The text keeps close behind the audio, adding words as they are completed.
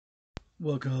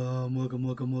Welcome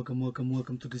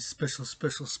to this special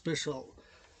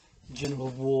General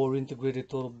War Integrated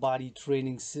Total Body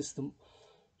Training System.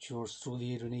 Yours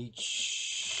truly, Adrian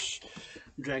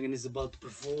h.a.dragan is about to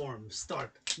perform.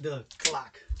 Start the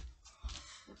clock.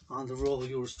 On the roll,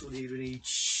 yours truly, Adrian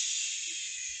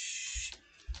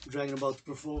h.a.dragan about to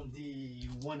perform the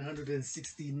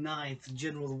 169th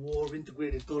General War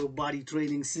Integrated Total Body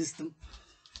Training System.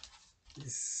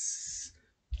 It's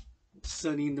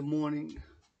sunny in the morning.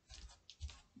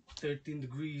 13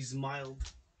 degrees, mild.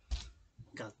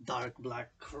 Got dark black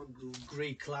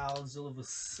gray clouds all of a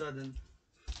sudden.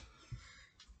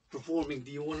 Performing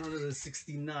the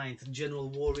 169th General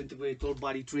War Integrated Total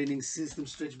Body Training System.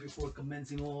 Stretch before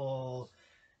commencing all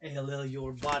ALL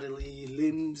your bodily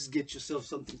limbs. Get yourself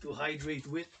something to hydrate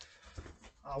with.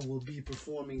 I will be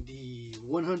performing the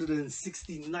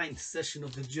 169th session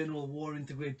of the General War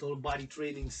Integrated Total Body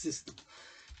Training System.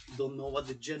 Don't know what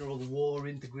the General War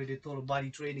Integrated Total Body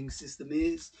Training System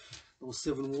is, those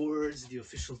 7 words, the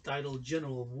official title,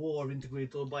 General War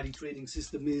Integrated Total Body Training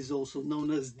System, is also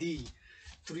known as the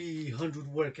 300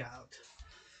 workout.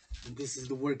 And this is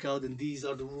the workout and these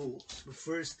are the rules. But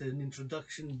first, an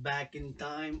introduction back in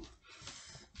time.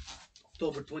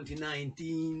 October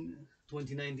 2019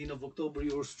 of October,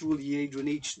 yours truly, Adrian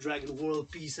h.a.dragan, world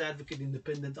peace advocate,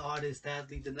 independent artist,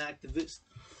 athlete, and activist.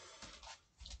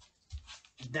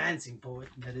 Dancing poet,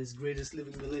 that is greatest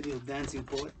living millennial dancing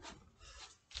poet,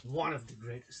 one of the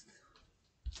greatest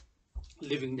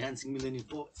living dancing millennial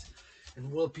poets,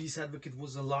 and world peace advocate,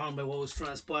 was alarmed by what was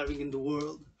transpiring in the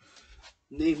world,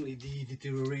 namely the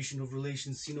deterioration of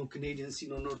relations, Sino-Canadian,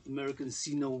 Sino-North American,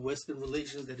 Sino-Western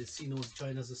relations, that is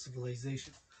Sino-China as a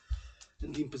civilization,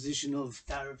 and the imposition of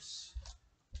tariffs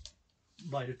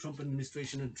by the Trump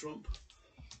administration and Trump.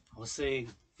 I was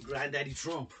saying, Granddaddy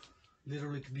Trump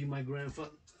literally could be my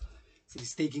grandfather. So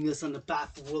he's taking us on the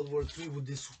path of World War III with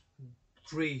this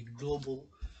trade, global,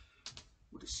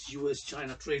 with this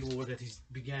US-China trade war that he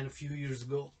began a few years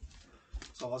ago.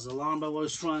 So I was alarmed by what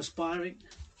was transpiring.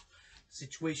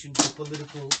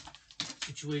 Geopolitical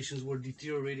situations were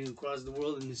deteriorating across the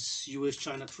world in this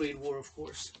US-China trade war, of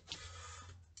course.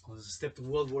 It was a step to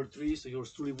World War III, so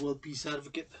yours truly, world peace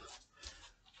advocate,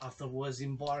 after was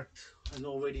embarked and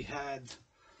already had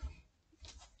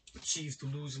achieved to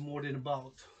lose more than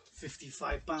about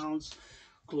 55 pounds,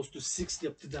 close to 60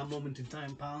 up to that moment in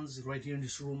time pounds, right here in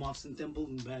this room, Austin Temple,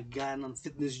 and began on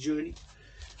fitness journey.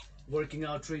 Working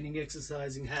out, training,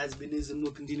 exercising has been, is, and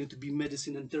will continue to be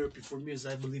medicine and therapy for me, as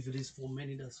I believe it is for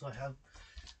many. That's why I have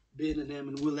been and am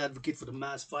and will advocate for the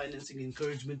mass financing,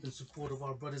 encouragement, and support of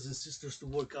our brothers and sisters to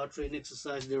work out, train,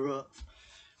 exercise thereof.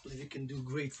 I believe it can do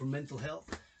great for mental health,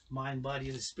 mind, body,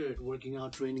 and spirit. Working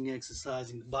out, training,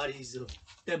 exercising. The body is a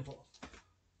temple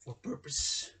for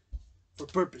purpose.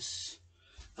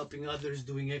 Helping others,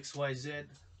 doing XYZ,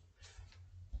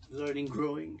 learning,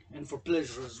 growing, and for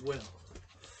pleasure as well.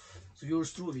 So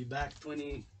yours truly, back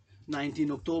 2019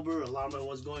 October, alarmed by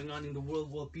what's going on in the world,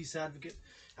 world peace advocate,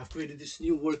 I've created this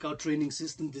new workout training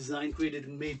system, designed, created,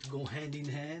 and made to go hand in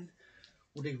hand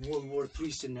with a World War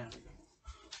III scenario.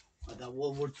 That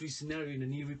World War III scenario, in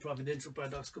an eerie, providential,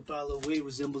 paradoxical, parallel way,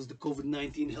 resembles the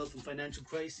COVID-19 health and financial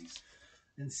crises.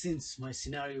 And since my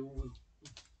scenario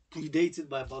predates it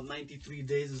by about 93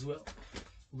 days as well,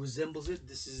 resembles it,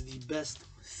 this is the best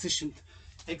efficient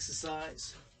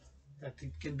exercise that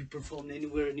it can be performed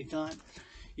anywhere, anytime.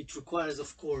 It requires,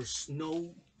 of course,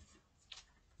 no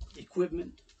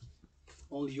equipment,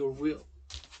 only your will.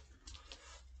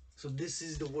 So this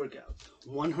is the workout: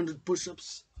 100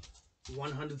 push-ups,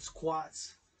 100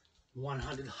 squats,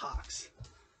 100 hocks.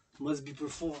 Must be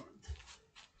performed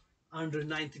under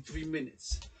 93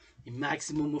 minutes. A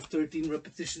maximum of 13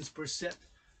 repetitions per set,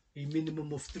 a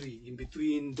minimum of 3. In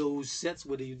between those sets,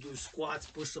 whether you do squats,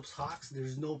 push-ups, hocks,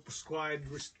 there's no prescribed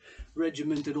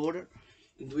regimented order.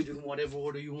 You can do it in whatever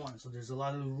order you want. So there's a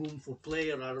lot of room for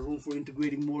play, a lot of room for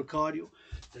integrating more cardio.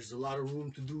 There's a lot of room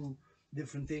to do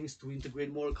different things to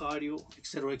integrate more cardio,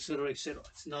 etc., etc., etc.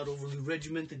 It's not overly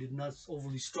regimented, it's not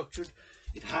overly structured.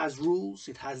 It has rules,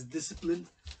 it has discipline,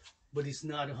 but it's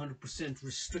not 100%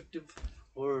 restrictive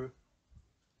or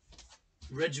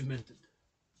regimented.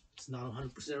 It's not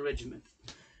 100% regimented.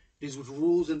 It is with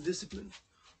rules and discipline.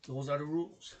 Those are the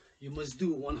rules. You must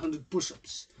do 100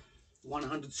 push-ups,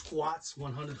 100 squats,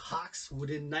 100 hocks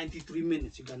within 93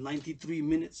 minutes. You got 93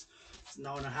 minutes. It's an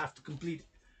hour and a half to complete it.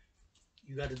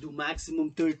 You got to do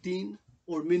maximum 13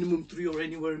 or minimum 3 or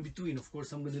anywhere in between. Of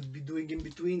course, I'm going to be doing in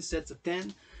between sets of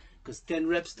 10, because 10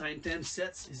 reps times 10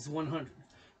 sets is 100.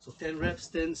 So 10 reps,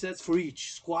 10 sets for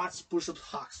each. Squats, push-ups,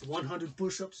 hocks. 100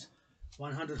 push-ups,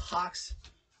 100 hocks,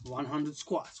 100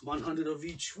 squats, 100 of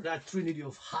each for that trinity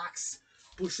of hacks,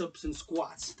 push-ups, and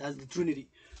squats. That's the trinity.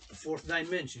 The fourth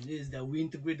dimension is that we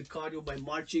integrate the cardio by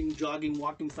marching, jogging,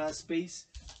 walking fast pace,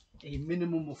 a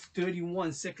minimum of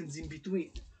 31 seconds in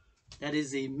between. That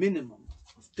is a minimum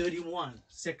of 31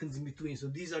 seconds in between. So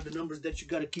these are the numbers that you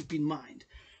got to keep in mind.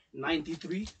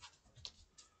 93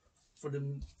 for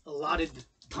the allotted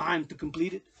time to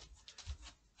complete it.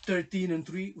 13 and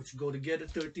 3, which go together,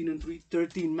 13 and 3,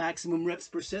 13 maximum reps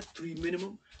per set, 3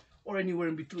 minimum, or anywhere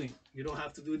in between. You don't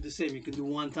have to do it the same. You can do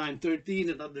one time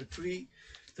 13, another 3,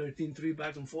 13, 3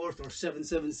 back and forth, or 7,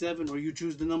 7, 7, or you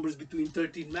choose the numbers between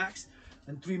 13 max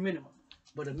and 3 minimum.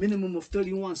 But a minimum of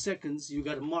 31 seconds, you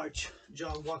got to march,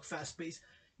 jog, walk, fast pace.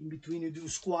 In between, you do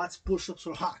squats, push-ups,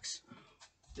 or hacks.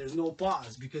 There's no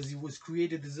pause because it was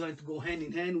created, designed to go hand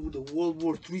in hand with a World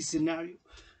War III scenario,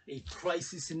 a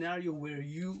crisis scenario where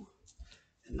you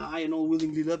and I and all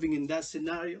willingly loving in that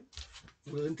scenario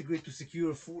will integrate to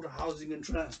secure food, housing, and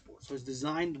transport. So it's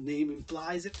designed, the name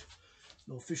implies it.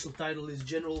 The official title is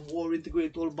General War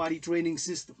Integrated All Body Training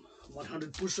System.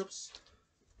 100 push-ups,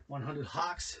 100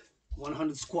 hacks,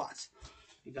 100 squats.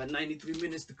 You got 93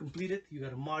 minutes to complete it. You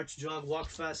got to march, jog, walk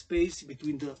fast pace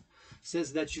between the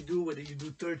sets that you do, whether you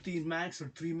do 13 max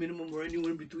or 3 minimum or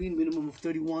anywhere in between, minimum of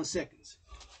 31 seconds.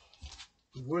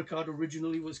 The workout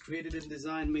originally was created and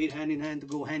designed, made hand in hand to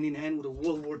go hand in hand with a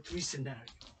World War III scenario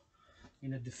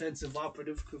in a defensive,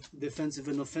 operative, defensive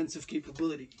and offensive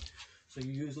capability. So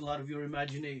you use a lot of your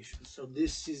imagination. So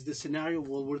this is the scenario,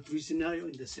 World War III scenario,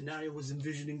 and the scenario was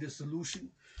envisioning the solution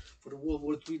for the World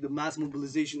War III, the mass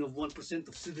mobilization of 1%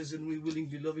 of citizenry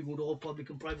willingly loving with all public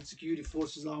and private security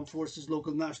forces, armed forces,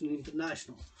 local, national, and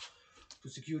international, to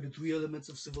secure the 3 elements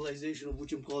of civilization, of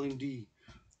which I'm calling the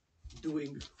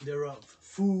doing thereof: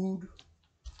 food,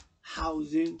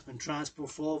 housing, and transport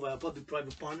for all via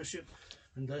public-private partnership.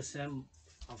 And thus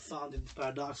I've founded,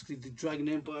 paradoxically, the Dragon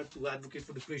Empire to advocate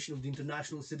for the creation of the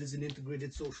International Citizen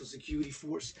Integrated Social Security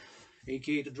Force,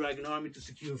 aka the Dragon Army, to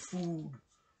secure food,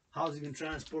 housing, and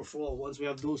transport for all. Once we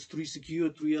have those 3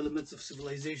 secured, 3 elements of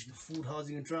civilization: food,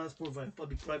 housing, and transport via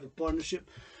public-private partnership,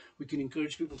 we can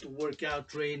encourage people to work out,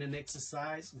 train, and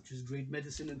exercise, which is great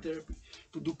medicine and therapy,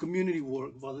 to do community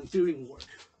work, volunteering work,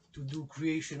 to do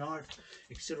creation art,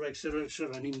 etc., etc.,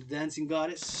 etc. And in the Dancing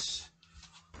Goddess,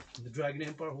 the Dragon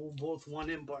Empire hold both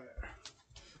one empire,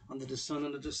 under the sun,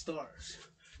 under the stars.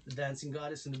 The Dancing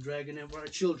Goddess and the Dragon Empire are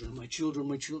children, my children,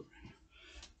 my children.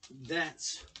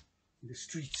 Dance in the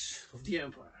streets of the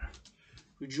empire.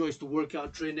 Rejoice to work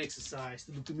out, train, exercise,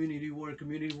 to do community work,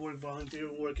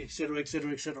 volunteer work, etc.,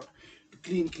 etc., etc.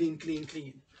 Clean, clean, clean,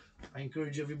 clean. I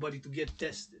encourage everybody to get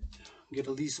tested. Get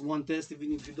at least 1 test,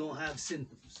 even if you don't have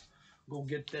symptoms. Go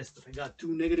get tested. I got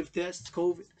 2 negative tests,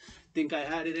 COVID. Think I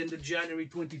had it end of January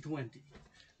 2020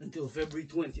 until February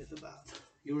 20th about.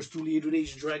 Yours truly, Adrian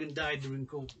h.a.dragan, died during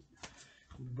COVID.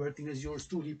 Birthing as yours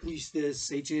truly,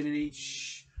 priestess,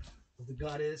 H.a.h. of the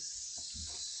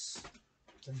goddess,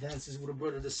 that dances with a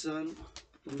brother, the sun,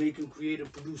 to make and create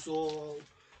and produce all,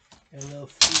 and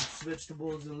fruits,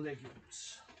 vegetables, and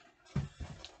legumes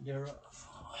thereof.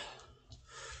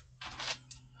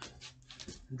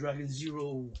 Dragon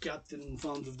Zero, captain,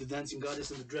 founder of the Dancing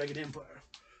Goddess and the Dragon Empire.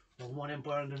 Well, one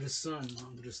empire under the sun,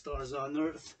 under the stars on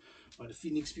earth, by the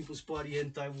Phoenix People's Party,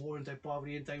 anti-war,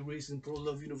 anti-poverty, anti-race, and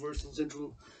pro-love,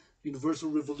 universal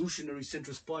revolutionary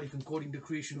centrist party, concording the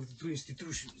creation of the 3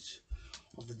 institutions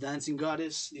of the Dancing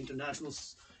Goddess, the International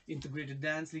Integrated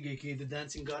Dance League, aka the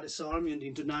Dancing Goddess Army, and the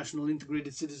International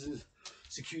Integrated Citizen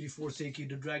Security Force, aka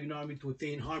the Dragon Army, to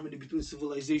attain harmony between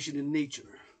civilization and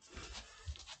nature.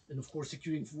 And of course,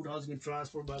 securing food, housing, and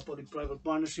transport by a public-private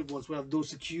partnership. Once we have those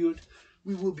secured,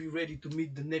 we will be ready to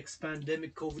meet the next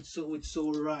pandemic, COVID, so it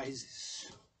so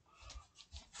arises.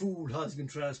 Food, housing, and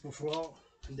transport for all.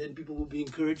 And then people will be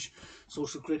encouraged,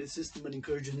 social credit system, and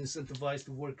encouraged and incentivized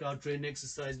to work out, train,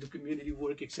 exercise, do community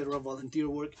work, etc., volunteer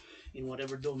work in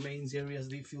whatever domains, areas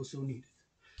they feel so needed.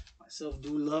 Myself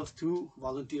do love to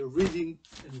volunteer reading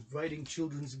and writing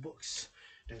children's books.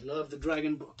 I love the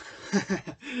Dragon book.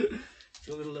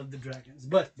 Children love the dragons.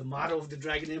 But the motto of the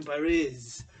Dragon Empire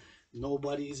is,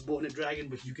 nobody is born a dragon,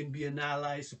 but you can be an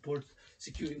ally, support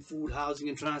securing food, housing,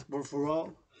 and transport for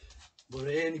all. But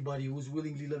anybody who's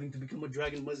willingly loving to become a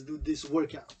dragon must do this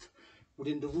workout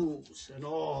within the rules, and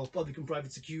all public and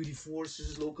private security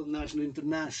forces, local, national,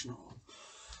 international,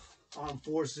 armed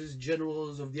forces,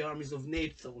 generals of the armies of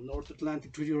NATO, North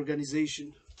Atlantic Treaty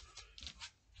Organization.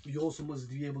 We also must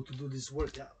be able to do this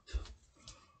workout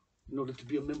in order to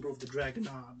be a member of the Dragon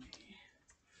Army.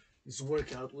 This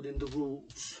workout within the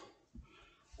rules.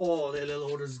 All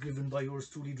LL orders given by yours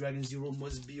truly, Dragon Zero,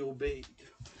 must be obeyed.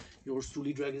 Yours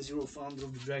truly, Dragon Zero, founder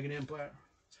of the Dragon Empire,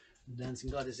 Dancing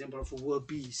Goddess Empire for World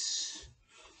Peace.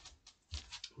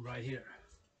 Right here.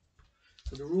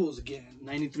 So the rules again: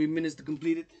 93 minutes to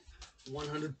complete it,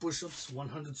 100 push-ups,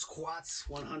 100 squats,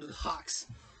 100 hocks,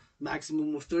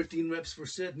 maximum of 13 reps per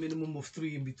set, minimum of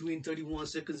 3 in between, 31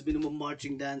 seconds minimum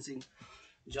marching, dancing,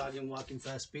 jogging, walking,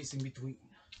 fast pace in between.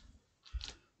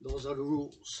 Those are the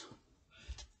rules.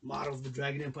 Motto of the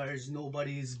Dragon Empire is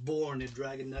nobody is born a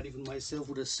dragon, not even myself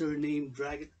with a surname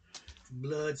Dragon.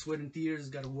 Blood, sweat, and tears,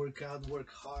 gotta work out, work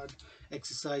hard,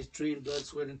 exercise, train, blood,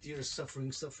 sweat, and tears,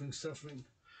 suffering, suffering, suffering.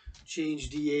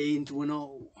 Change the A into an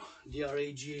O,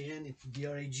 D-R-A-G-A-N into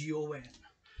D-R-A-G-O-N.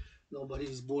 Nobody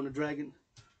is born a dragon,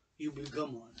 you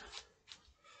become one.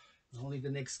 Only the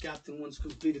next captain once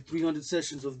completed 300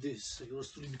 sessions of this. So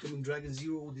yours truly becoming Dragon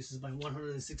Zero. This is my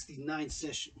 169th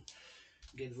session.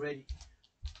 Get ready.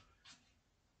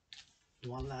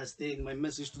 One last thing, my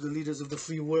message to the leaders of the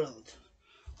free world.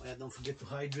 Oh yeah, don't forget to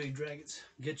hydrate, dragons.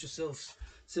 Get yourselves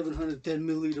 710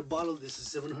 milliliter bottle. This is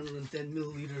 710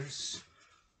 milliliters.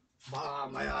 Bah,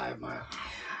 my eye, my eye.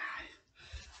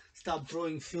 Stop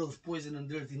throwing filth, poison, and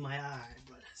dirt in my eye,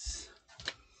 brothers.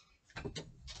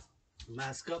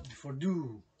 Mask up before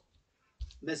due.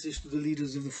 Message to the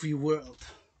leaders of the free world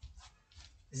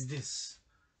is this.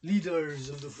 Leaders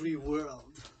of the free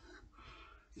world.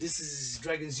 This is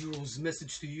Dragon Zero's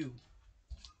message to you.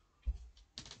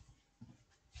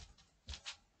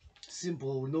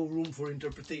 Simple, no room for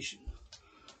interpretation.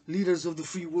 Leaders of the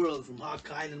free world from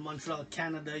Hawk Island, Montreal,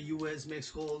 Canada, US,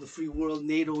 Mexico, the free world,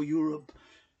 NATO, Europe,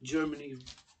 Germany.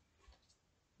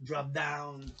 Drop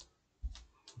down.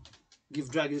 Give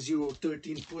Dragon Zero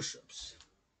 13 push-ups.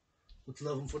 Let's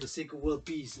love him for the sake of world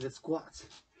peace. Let's squat.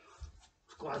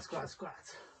 Squat, squat,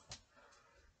 squat.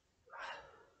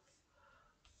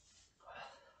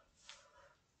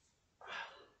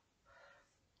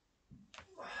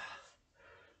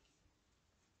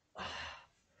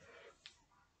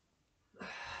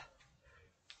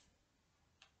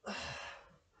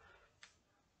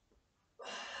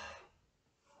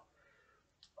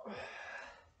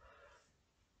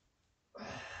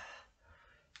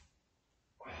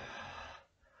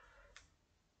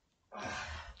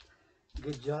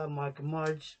 Good job, Mark and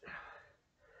March.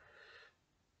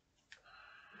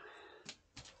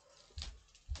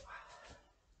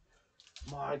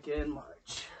 Mark and March.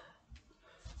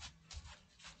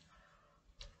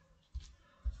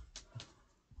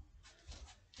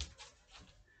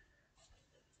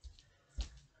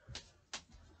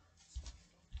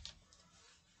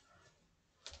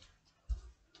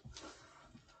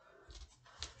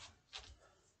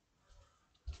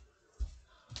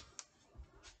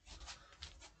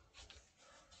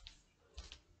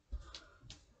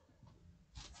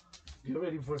 Get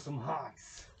ready for some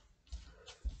hocks.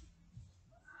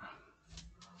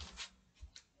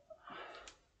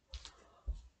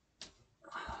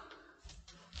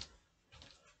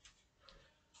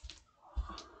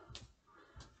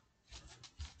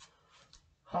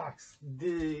 Hawks.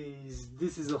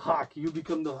 This is a hawk. You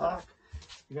become the hawk.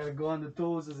 You gotta go on the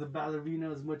toes as a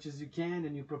ballerina as much as you can,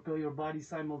 and you propel your body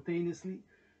simultaneously.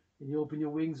 And you open your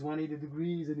wings 180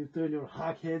 degrees, and you turn your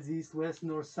hawk heads east, west,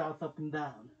 north, south, up and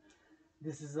down.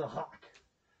 This is a hawk.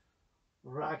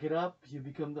 Rock it up. You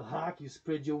become the hawk. You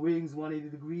spread your wings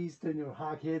 180 degrees, turn your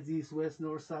hawk heads east, west,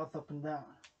 north, south, up and down.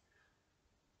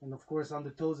 And of course, on the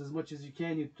toes as much as you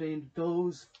can, you train the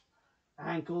toes,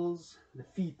 ankles, the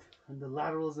feet, and the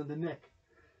laterals and the neck.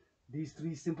 These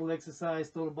 3 simple exercise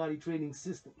total body training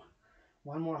system.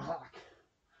 One more hawk.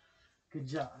 Good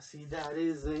job. See, that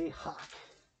is a hawk.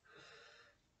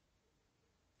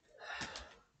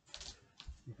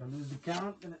 If I lose the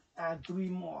count, I'm gonna add 3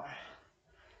 more.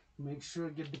 Make sure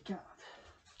to get the count.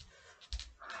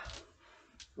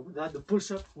 So we got the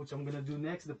push-up, which I'm gonna do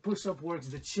next. The push-up works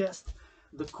the chest,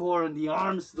 the core, and the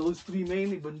arms. Those 3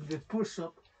 mainly, but the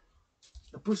push-up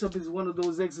is one of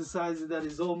those exercises that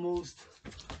is almost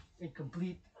a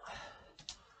complete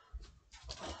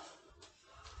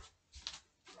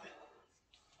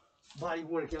body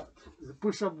workout. The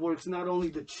push-up works not only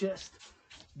the chest,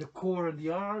 the core, and the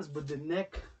arms, but the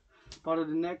neck, part of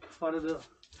the neck,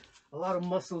 a lot of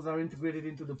muscles are integrated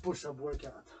into the push-up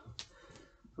workout.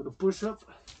 So the push-up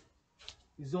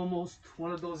is almost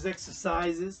one of those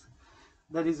exercises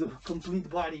that is a complete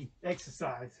body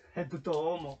exercise, head to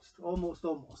toe,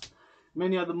 almost.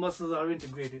 Many other muscles are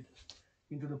integrated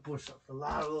into the push-up. The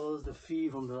laterals, the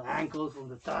feet, from the ankles, from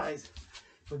the thighs.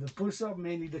 For the push-up,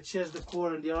 mainly the chest, the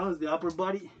core, and the arms, the upper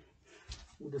body.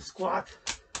 With the squat,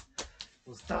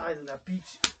 those thighs and that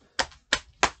peach.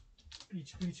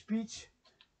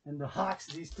 And the hocks,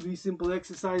 these 3 simple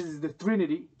exercises, the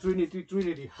Trinity,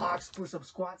 hocks, push-up,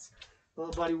 squats,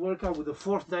 total body workout with the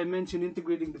 4th dimension,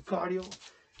 integrating the cardio.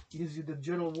 Gives you the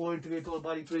General War Integrated Total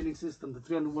Body Training System, the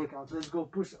 300 workouts. Let's go,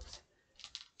 push-ups.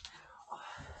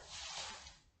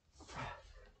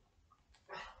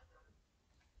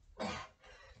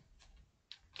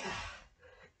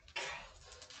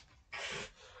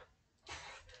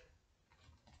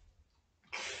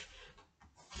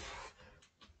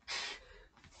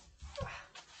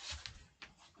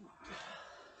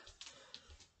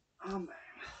 Oh, man.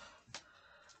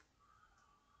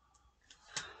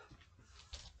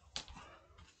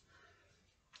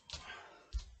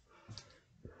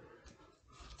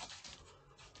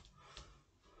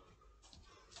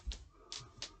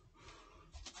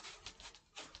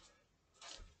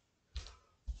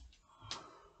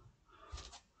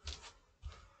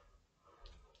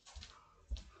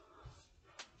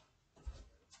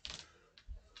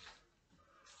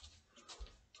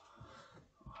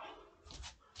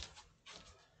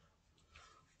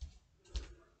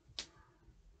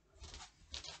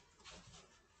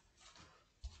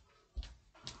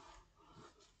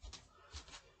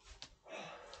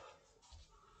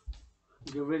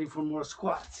 Get ready for more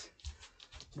squats.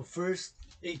 But first,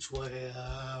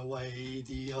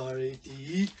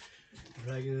 h.a.dragan,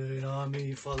 Dragon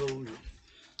Army, follow me.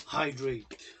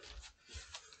 Hydrate.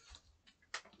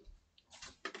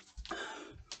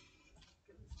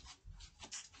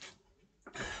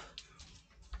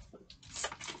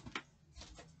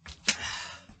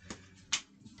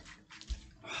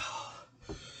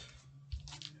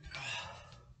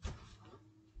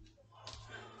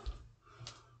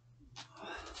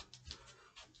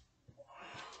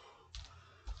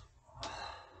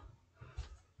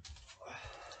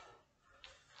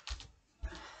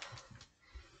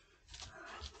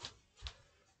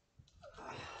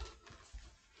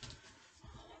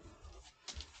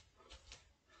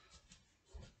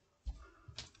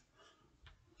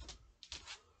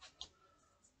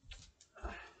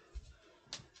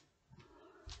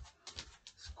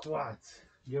 Squats.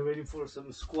 Get ready for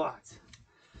some squats.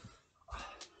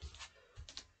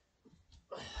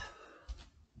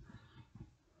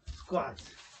 Squats.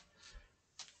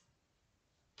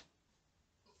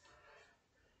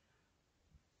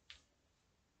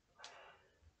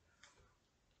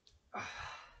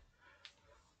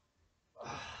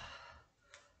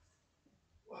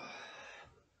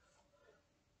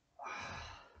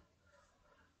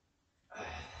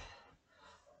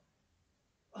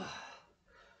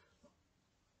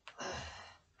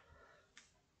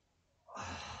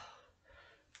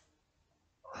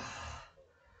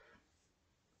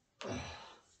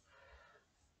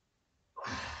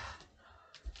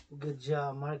 Good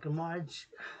job, Mike and Marge.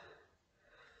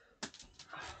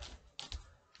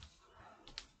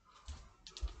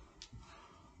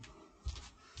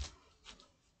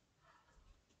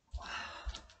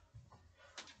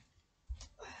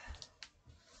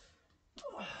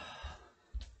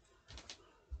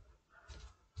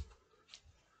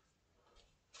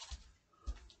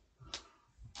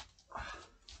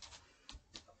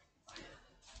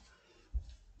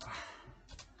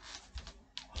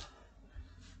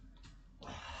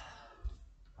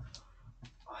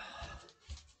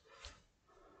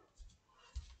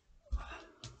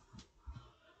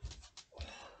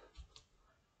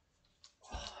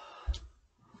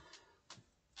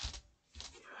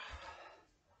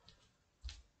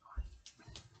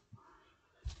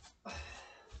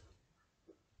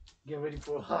 Get ready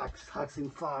for hocks. Hocks in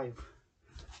 5.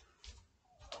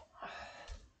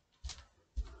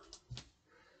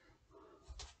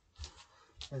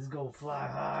 Let's go, fly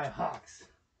high, hocks.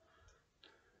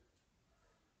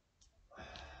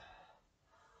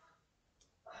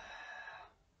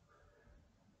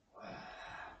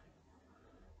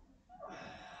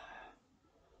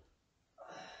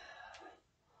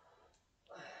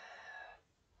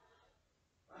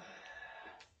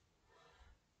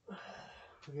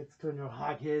 Forget to turn your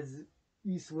hawk heads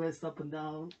east, west, up and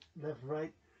down, left,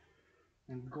 right.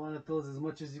 And go on at those as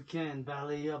much as you can.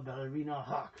 Ballet up, ballerina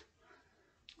hawk.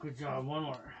 Good job, one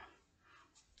more.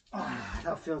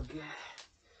 That felt good.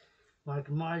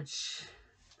 Mark March.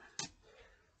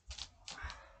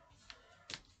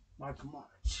 Mark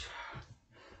March.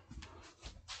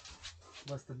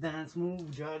 What's the dance move?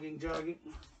 Jogging, jogging.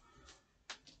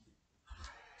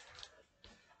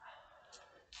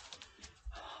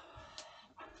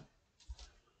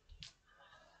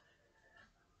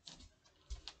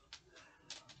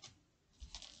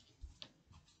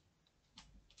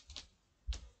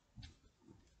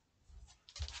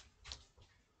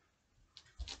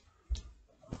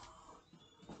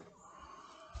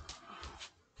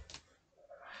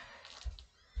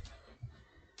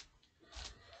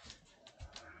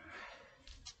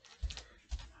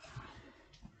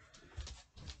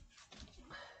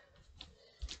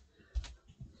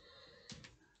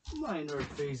 Minor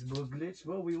Facebook glitch,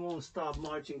 but we won't stop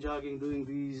marching, jogging, doing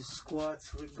these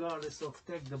squats regardless of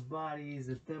tech. The body is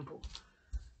a temple.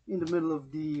 In the middle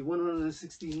of the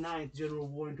 169th General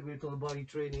War Integrated Total Body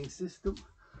Training System.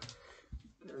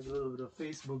 Got a little bit of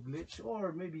Facebook glitch,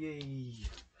 or maybe a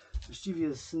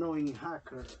mischievous knowing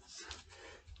hackers.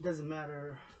 Doesn't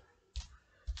matter.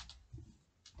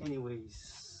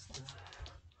 Anyways,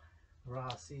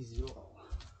 Ra sees you all.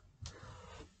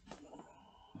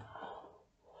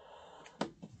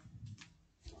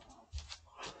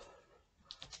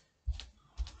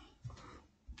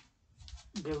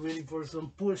 Get ready for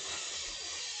some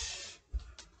push-ups.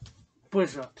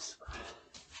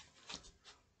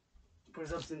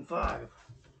 Push-ups in 5.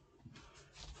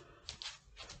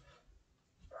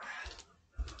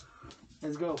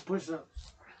 Let's go, push-ups.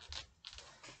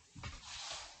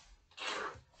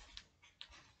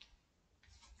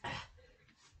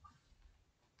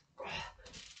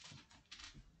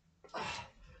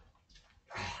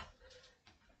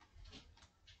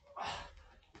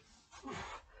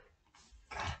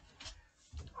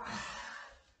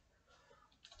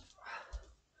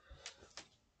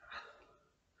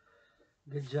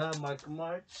 Good job, Michael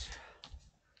March.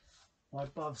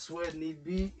 Wipe off sweat, need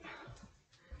be.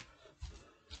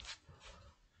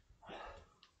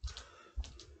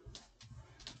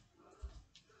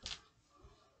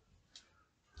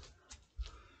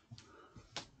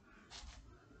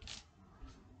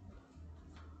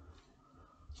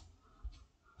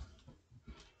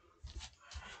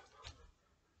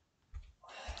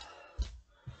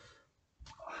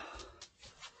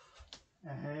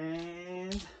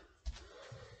 And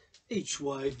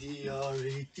h.a.dragan.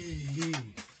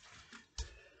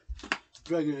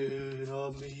 Dragon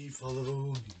on me,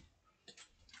 follow me.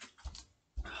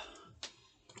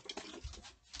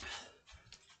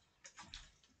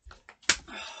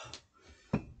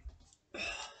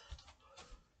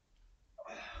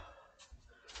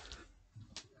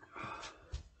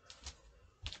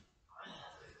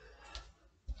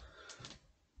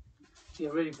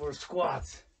 Get ready for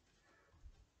squats.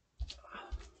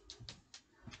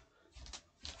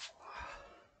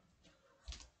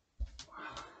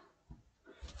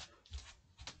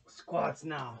 Squats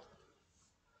now.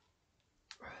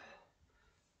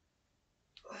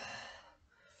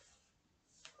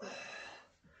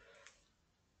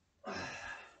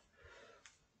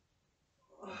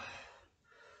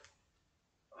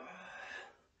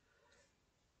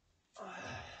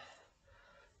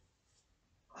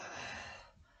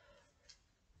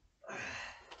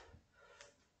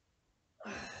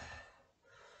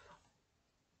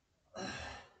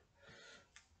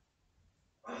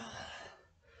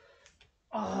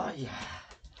 Oh yeah,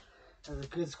 that's a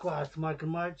good squat, Michael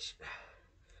March.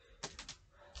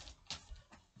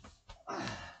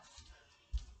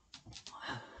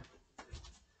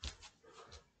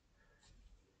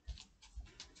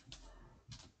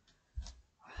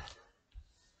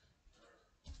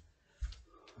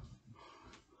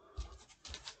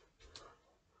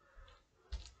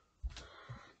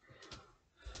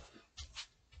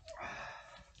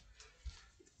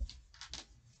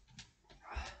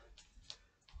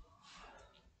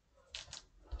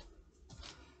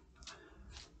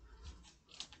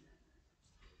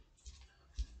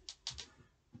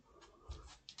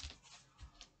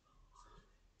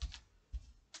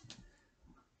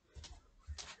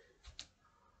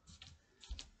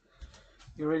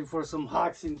 You're ready for some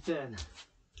hawks in 10.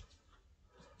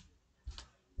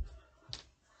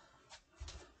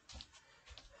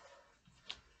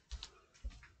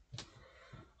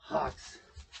 Hawks.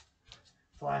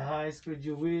 Fly high, spread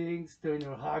your wings, turn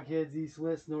your hawk heads east,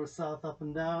 west, north, south, up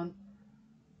and down.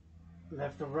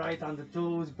 Left to right on the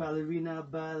toes, ballerina,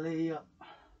 ballet up.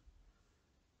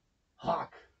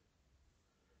 Hawk.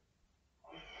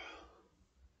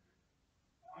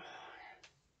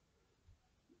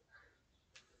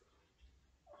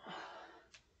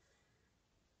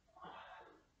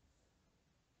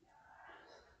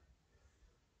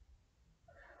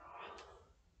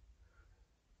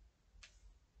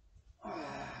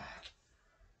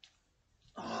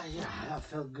 Oh yeah, that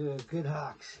felt good. Good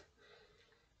hawks.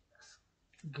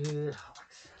 Good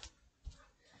hawks.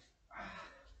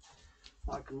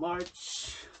 Michael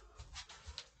March.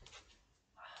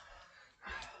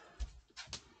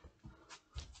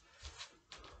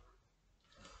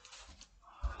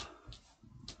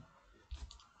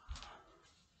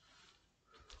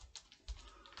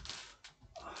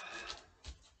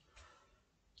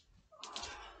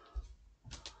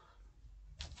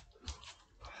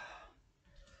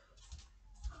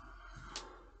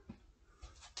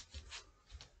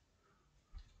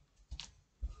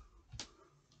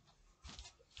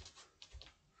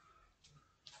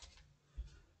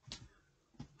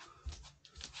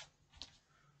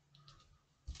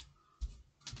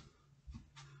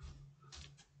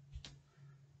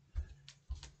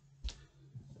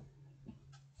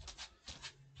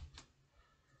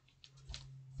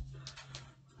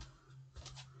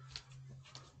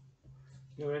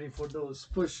 Get ready for those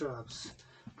push-ups.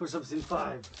 Push-ups in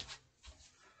 5.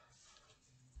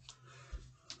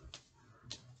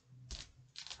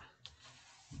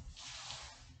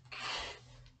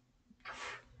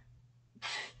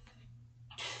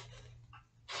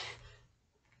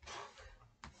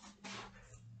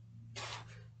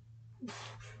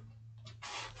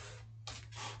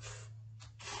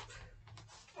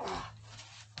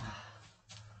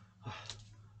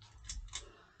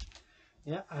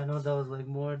 Yeah, I know that was like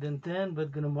more than 10,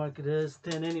 but gonna mark it as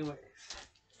 10 anyways.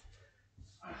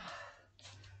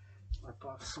 Wipe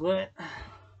off sweat.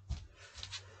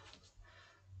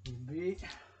 Maybe.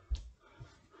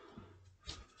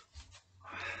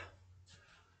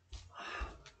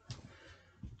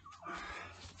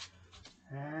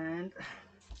 And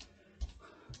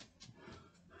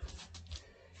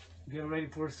get ready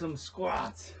for some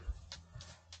squats.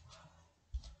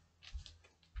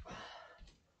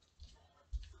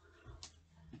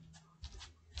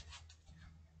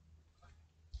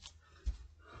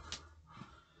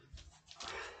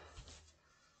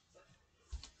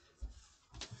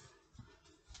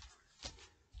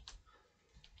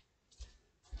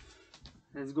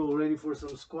 Let's go, ready for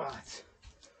some squats.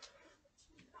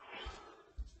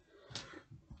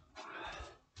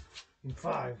 In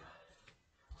 5.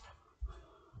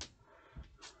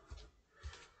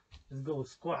 Let's go,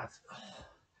 squats.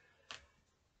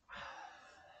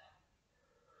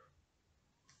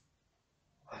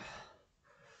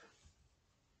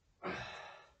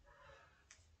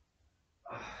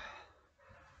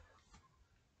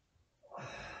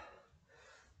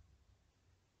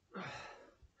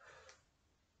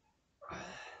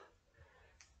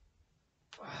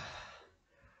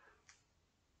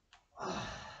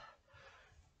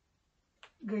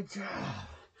 Good job.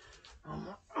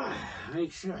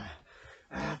 Make sure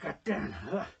I got 10.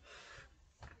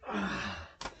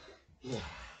 Yeah.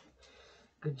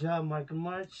 Good job, Mark and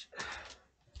March.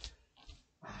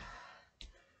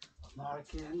 Mark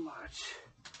and March.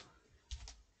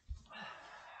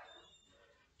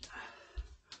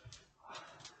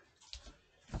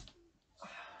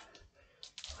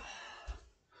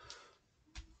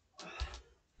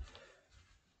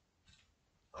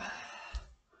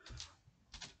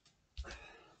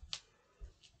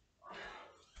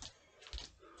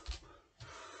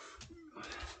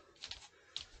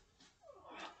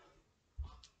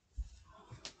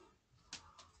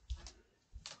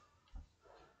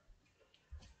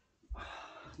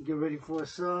 Get ready for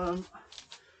some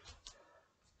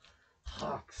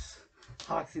hawks.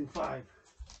 Hawks in 5.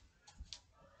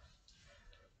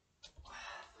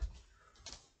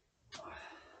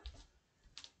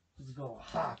 Let's go,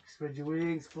 hawk. Spread your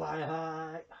wings, fly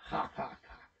high. Hawk, hawk,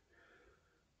 hawk.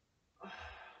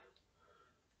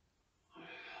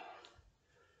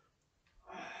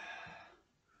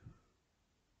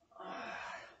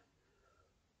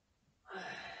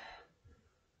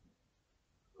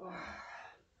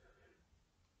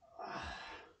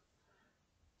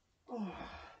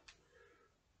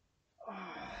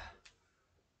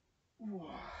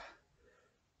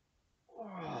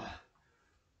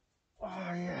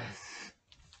 Oh, yes.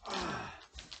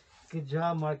 Good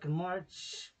job, Mark and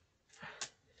March.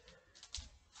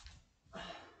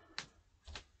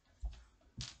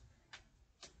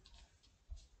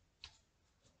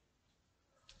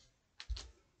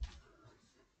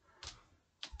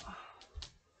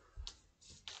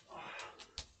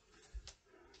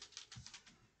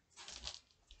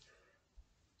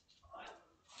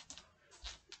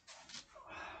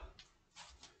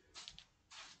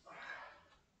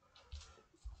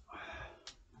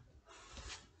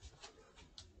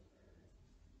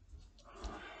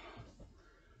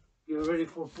 Get ready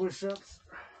for push-ups.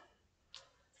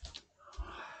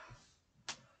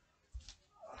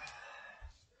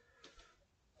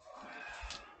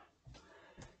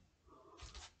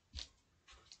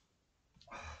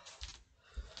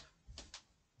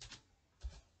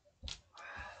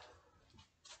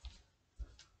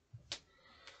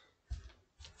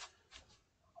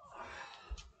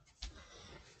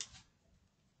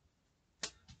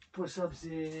 Push-ups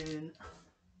in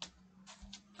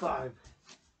 5.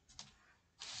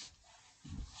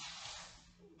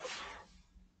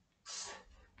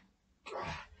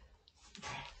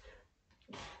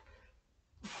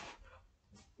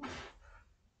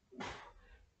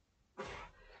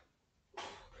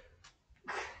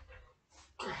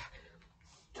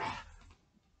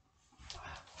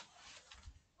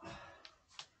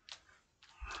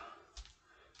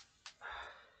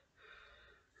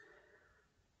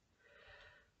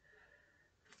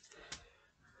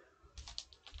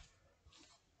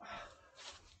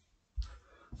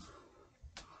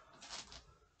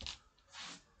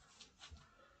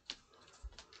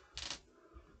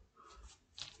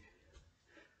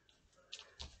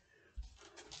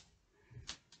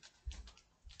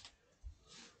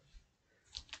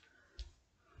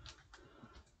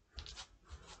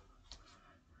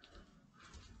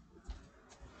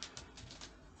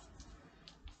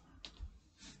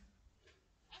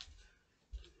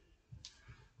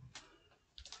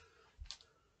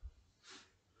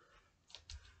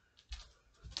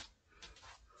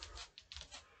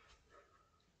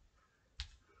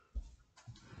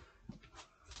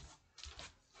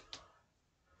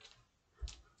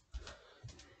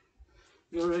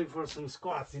 Get ready for some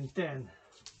squats in 10.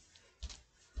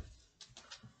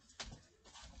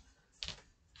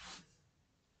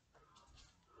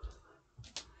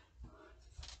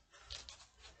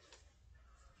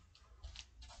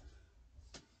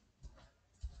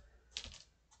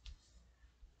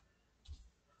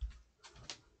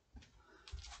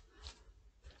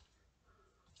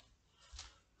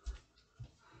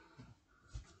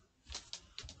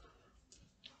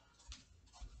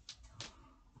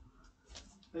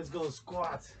 Let's go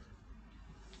squat.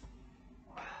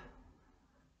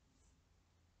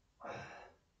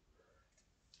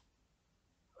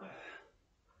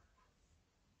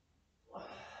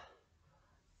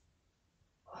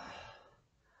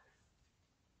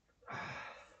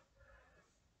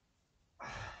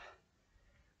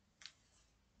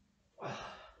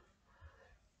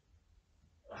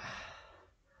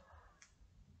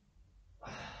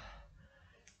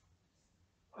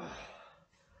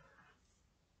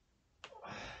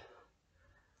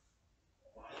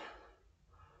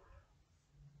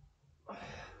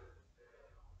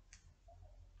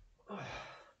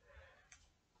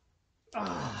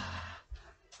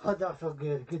 Oh, that felt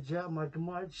good. Good job, Mark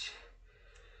March.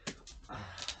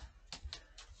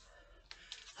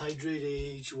 Hydrate,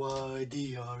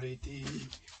 H.a.dragan.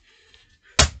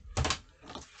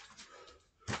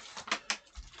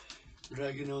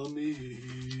 Dragon on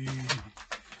me.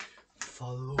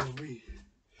 Follow me.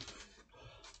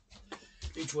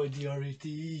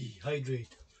 H.a.dragan.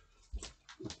 Hydrate.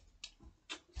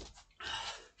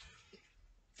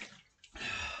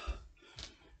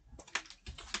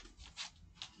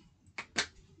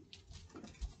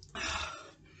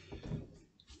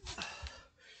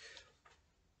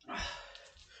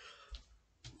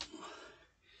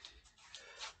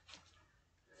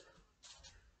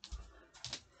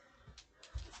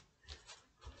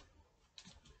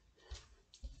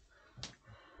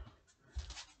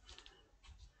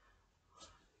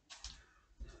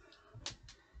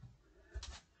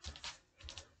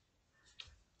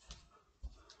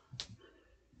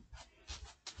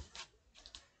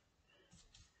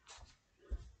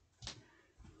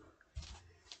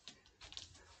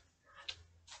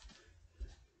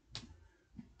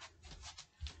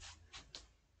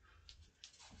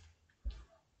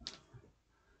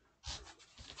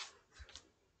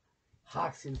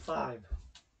 Hawks in 5.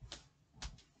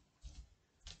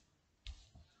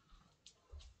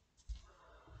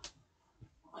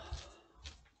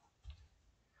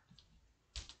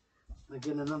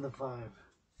 Again, another 5.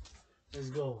 Let's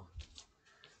go.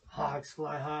 Hawks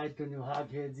fly high, turn your hawk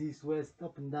heads east, west,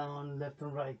 up and down, left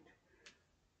and right.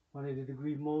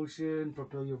 180-degree motion,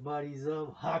 propel your bodies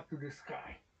up, hawk to the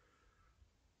sky.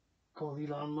 Call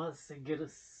Elon Musk and get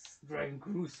us Dragon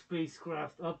Cruise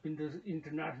spacecraft up in the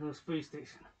International Space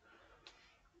Station.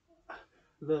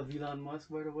 Love Elon Musk,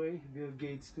 by the way, Bill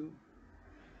Gates too.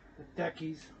 The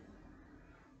techies,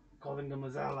 calling them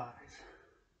as allies.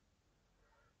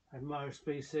 I admire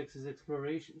SpaceX's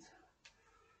explorations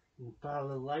in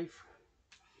parallel life,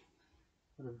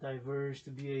 but have diverged to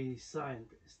be a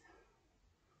scientist.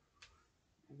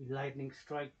 Maybe lightning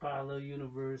strike, parallel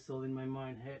universe, all in my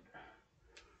mind head.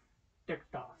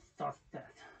 TikTok, stop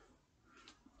that.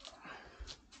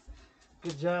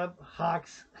 Good job,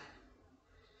 Hawks.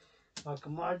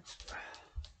 Welcome, March.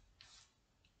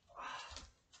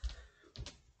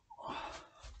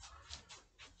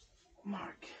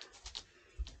 Mark.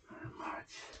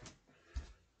 March.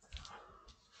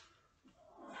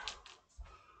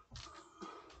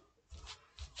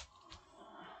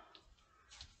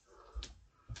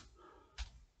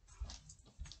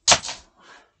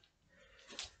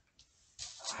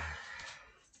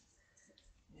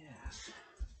 Yes.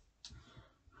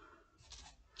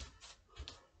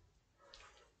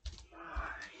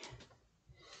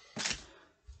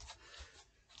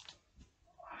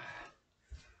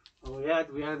 Oh,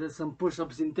 we added some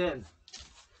push-ups in 10.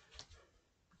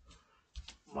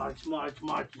 March, march,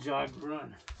 march, jog,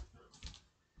 run.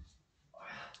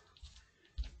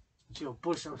 Get your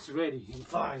push-ups ready in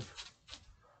 5.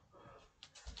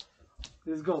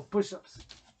 Let's go, push-ups.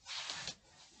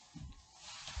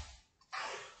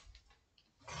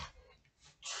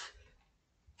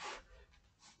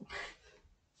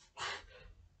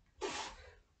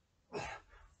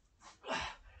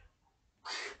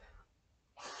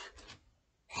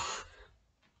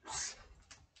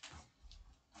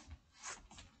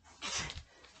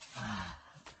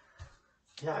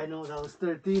 Yeah, I know that was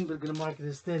 13, but gonna mark it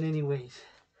as 10 anyways.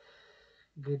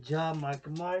 Good job, Mark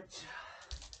March.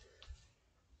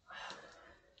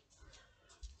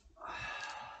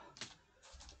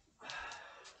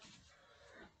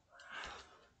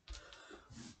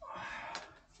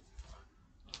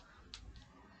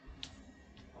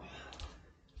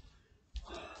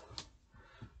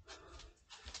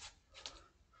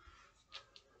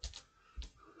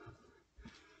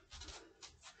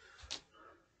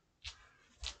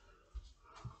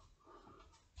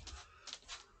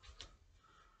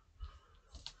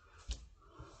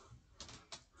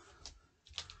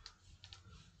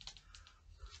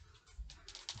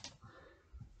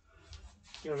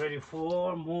 Get ready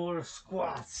for more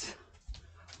squats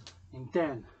in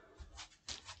 10.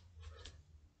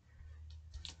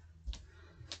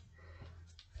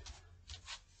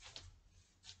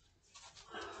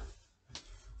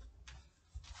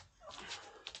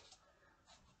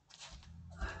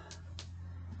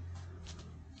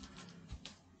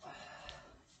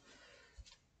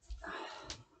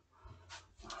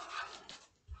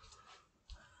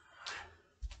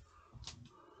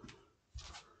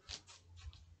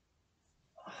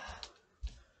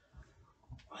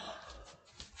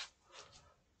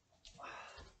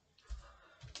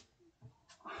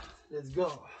 Let's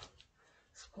go.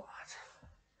 Squat.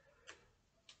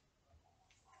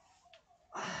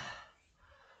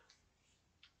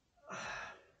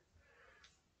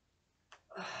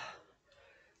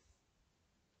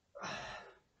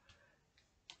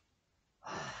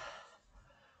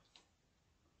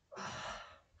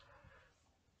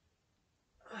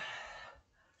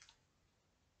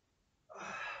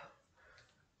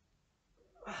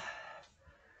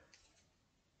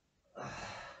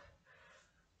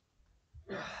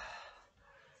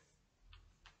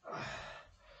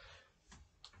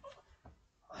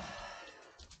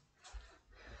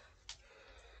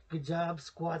 Good job,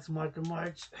 squats, marker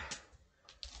march.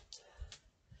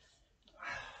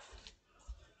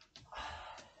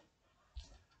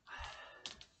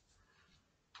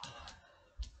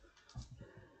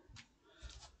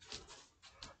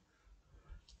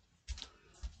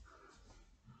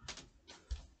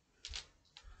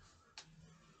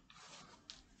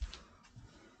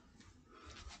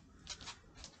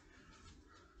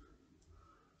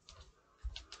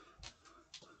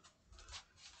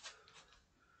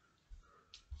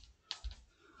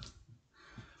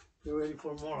 Get ready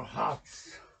for more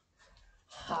hawks.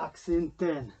 Hawks in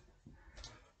 10.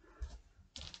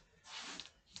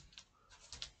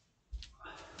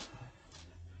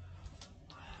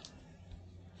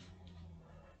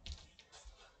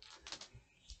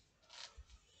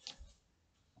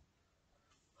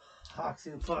 Hawks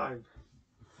in 5.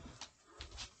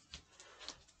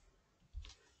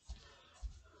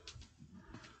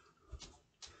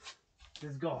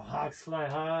 Let's go. Hawks fly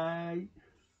high.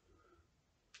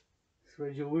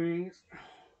 Spread your wings.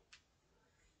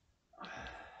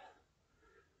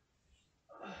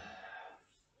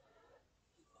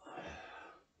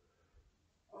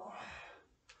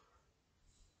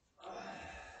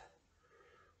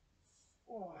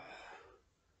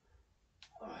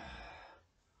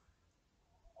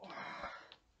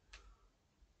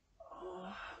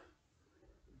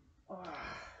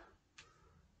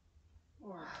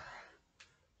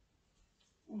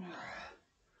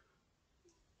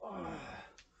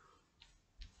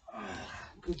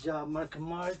 Good job, marker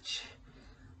march.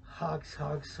 Hawks,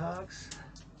 hawks, hawks.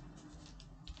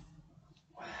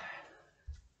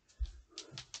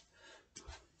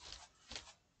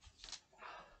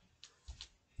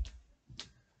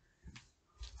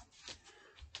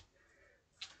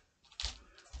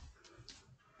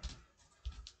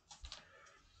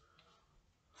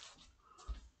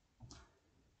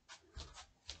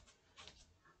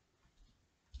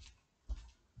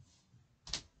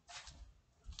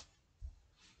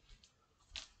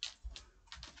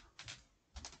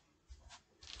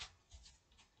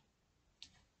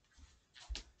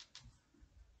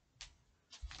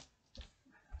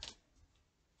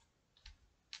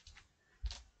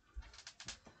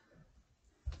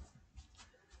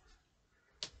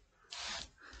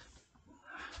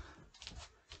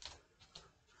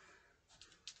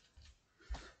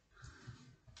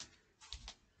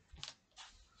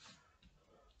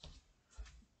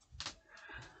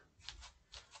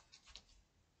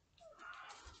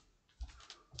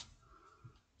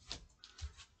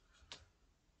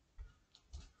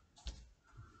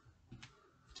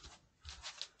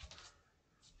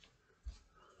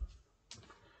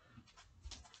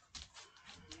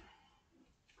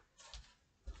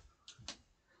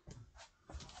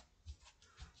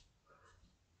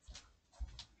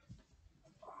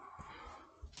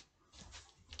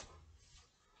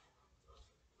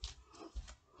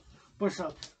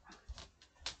 Push-ups.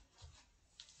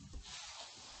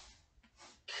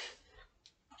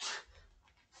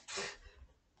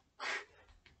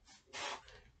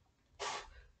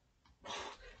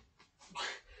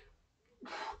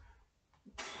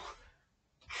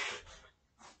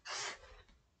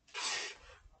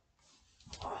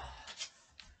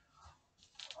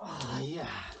 Oh, yeah.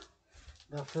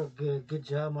 That felt good. Good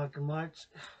job, marker march.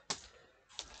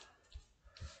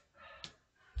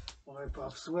 Wipe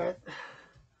off sweat.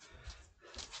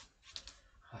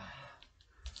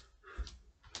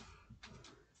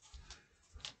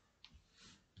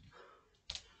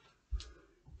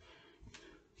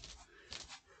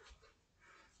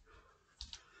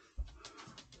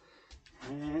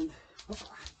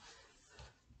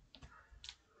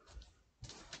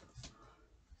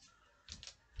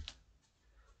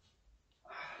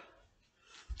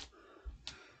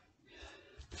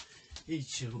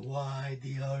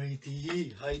 h.a.dragan,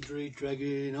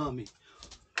 h.a.dragan Army.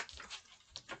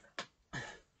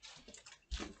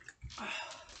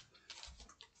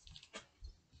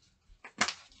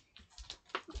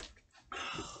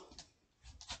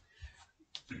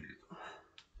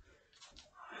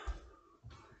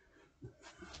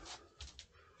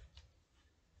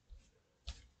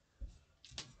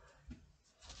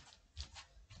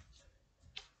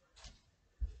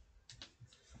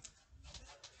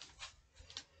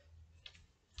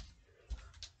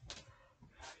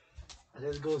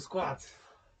 Let's go squats.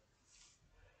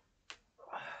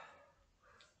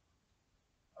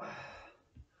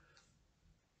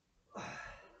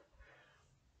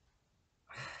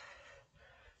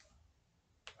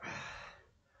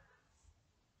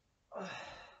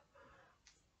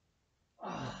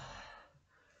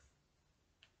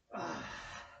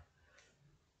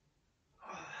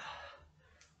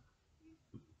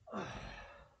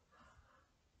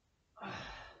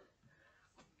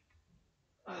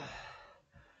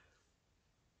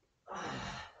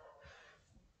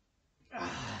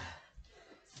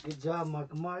 Good job,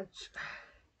 March.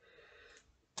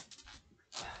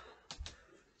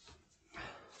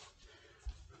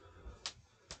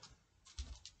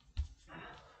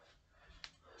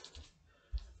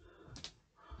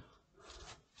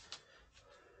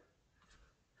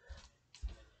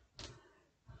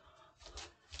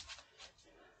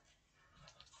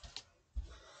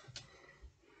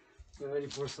 Get ready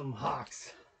for some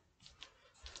hawks.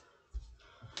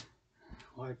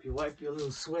 Wipe your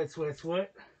little sweat.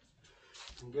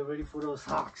 And get ready for those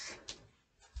hawks.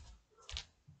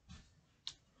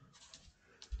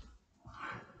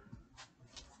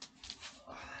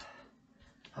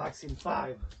 Hawks in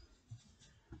 5.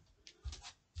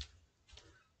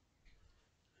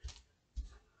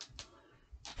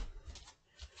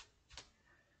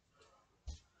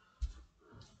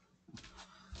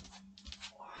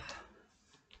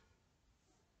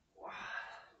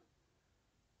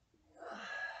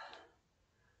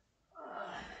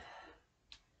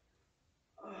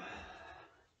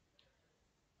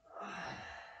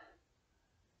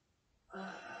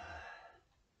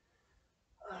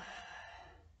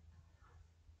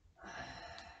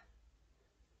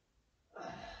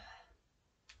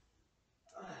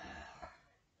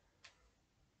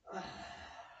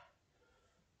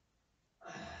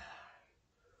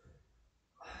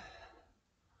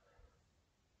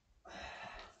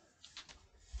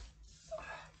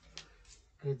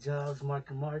 Good job,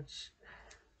 March.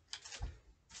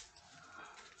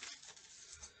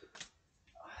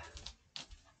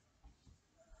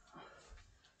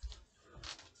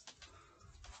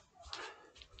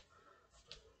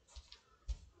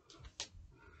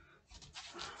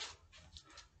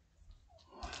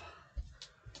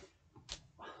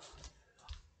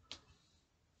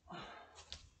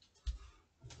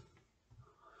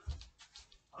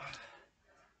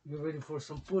 Get ready for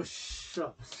some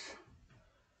push-ups.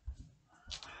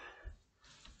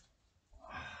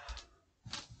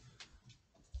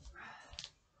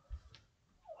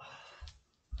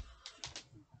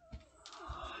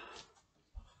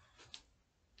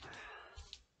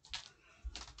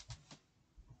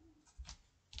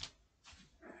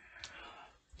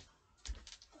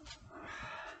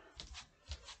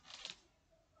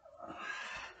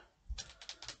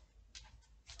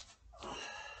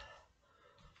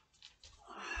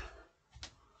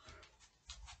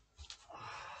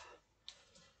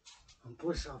 And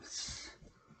push-ups.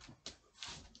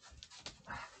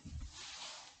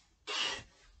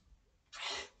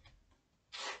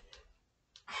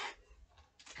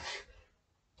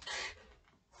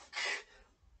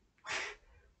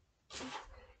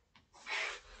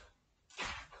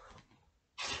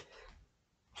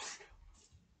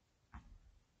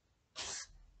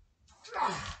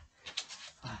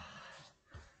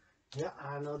 Yeah,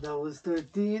 I know that was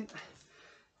 13.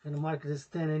 And the mark is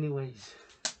 10 anyways.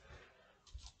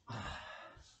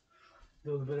 Do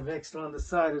a little bit of extra on the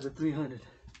side of the 300.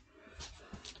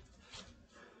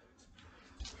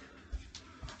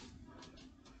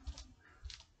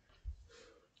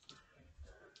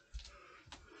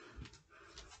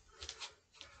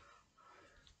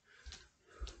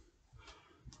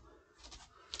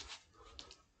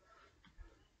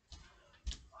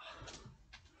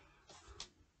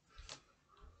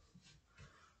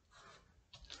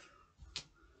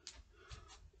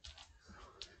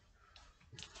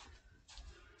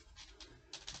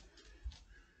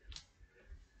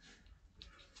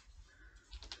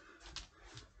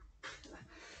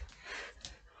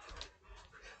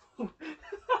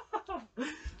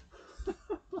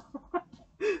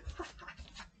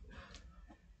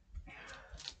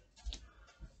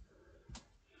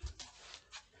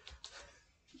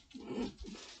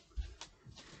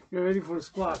 Get ready for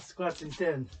squats. Squats in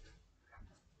 10.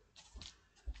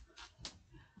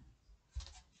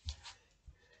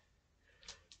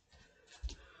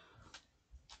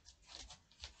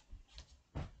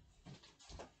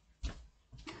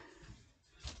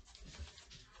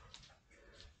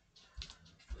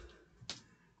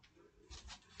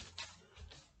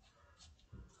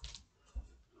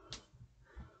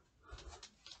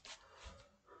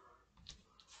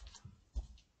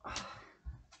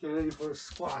 Get ready for a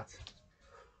squat.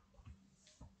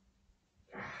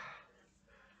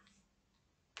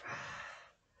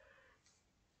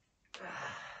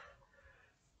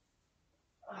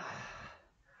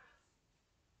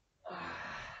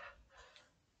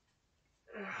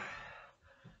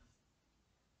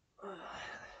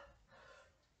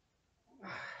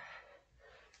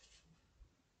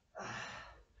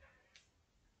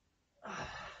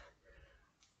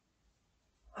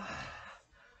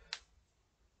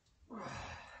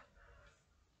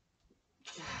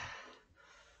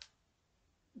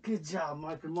 Good job,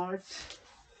 Michael March.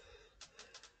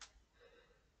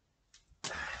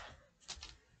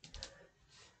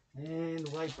 And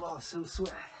wipe off some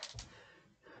sweat.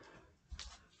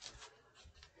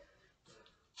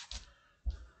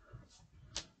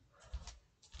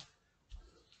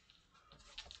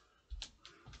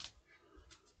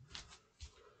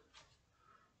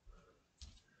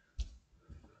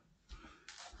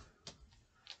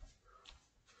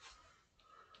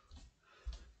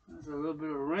 There's a little bit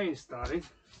of rain starting.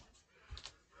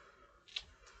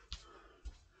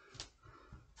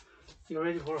 Get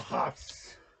ready for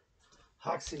hawks.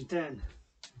 Hawks in 10.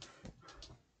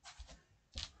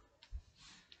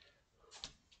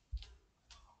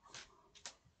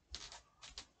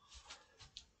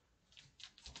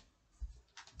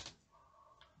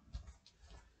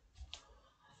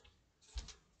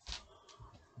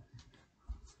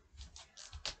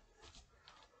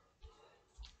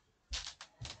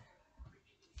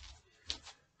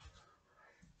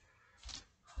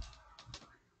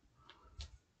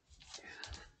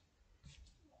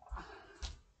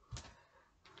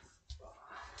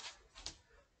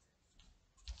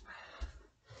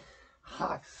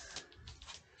 Hawks.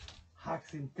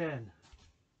 Hawks in 10.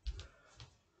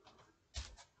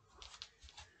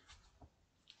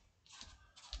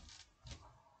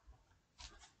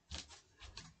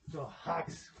 So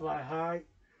hawks, fly high,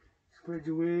 spread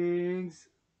your wings,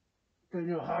 turn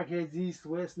your hawk heads east,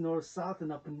 west, north, south,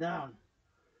 and up and down,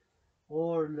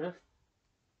 or left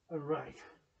and right.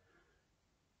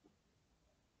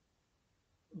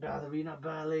 Ballerina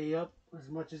ballet up as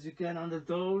much as you can on the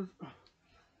toes.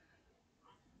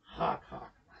 Hawk,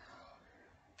 hawk.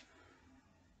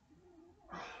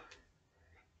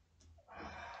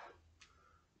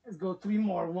 Let's go 3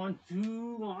 more. 1,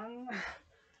 2, 1,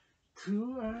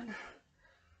 2, and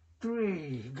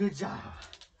 3. Good job.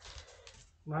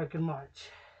 Mark and march.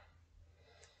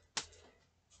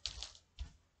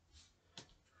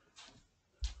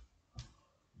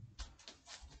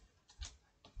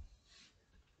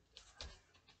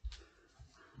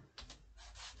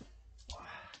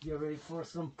 Get ready for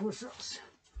some push-ups.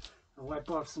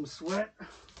 Wipe off some sweat.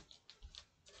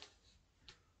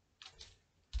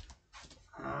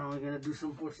 We're gonna do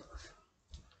some push-ups.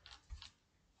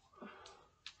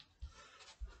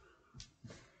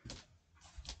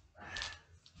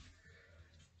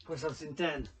 Push-ups in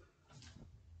 10.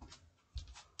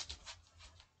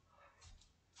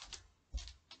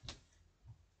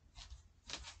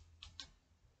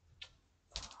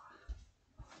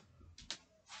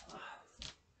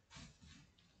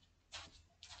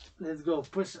 Let's go,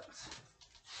 push-ups.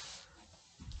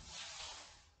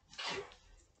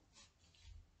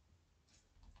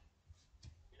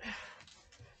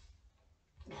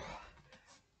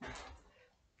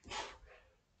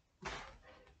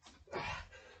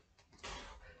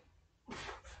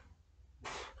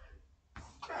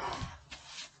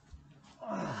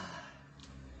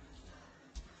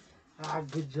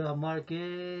 Good job, Mark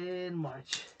and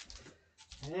march.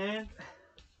 And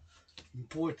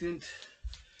important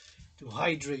to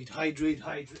hydrate, hydrate,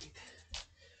 hydrate.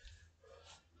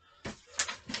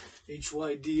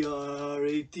 h.a.dragan.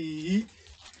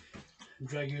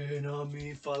 Dragon on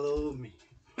me, follow me.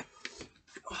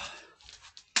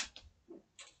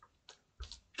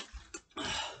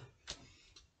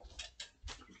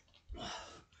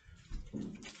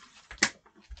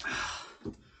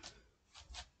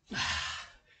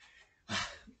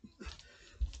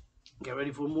 Get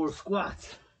ready for more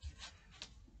squats.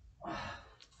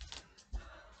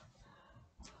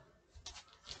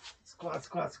 Squat,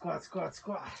 squat, squat, squat,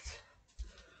 squat.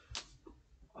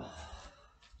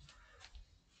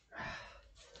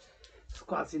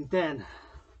 squats in 10.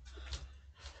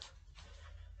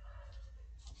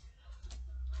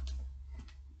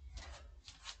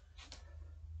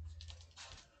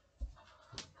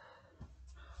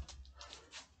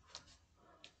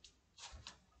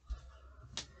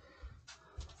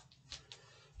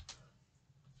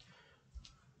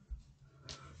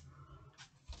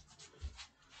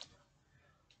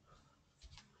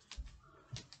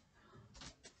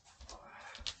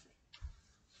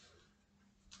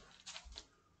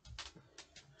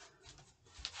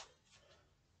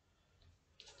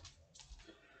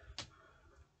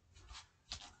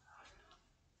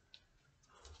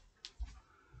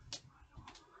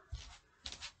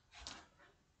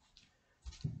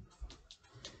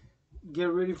 Get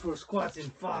ready for squats in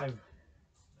 5.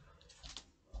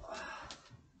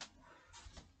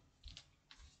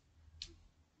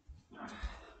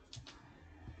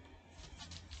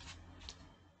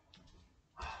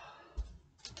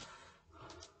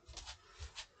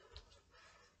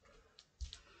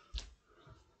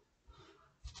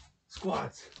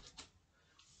 Squats.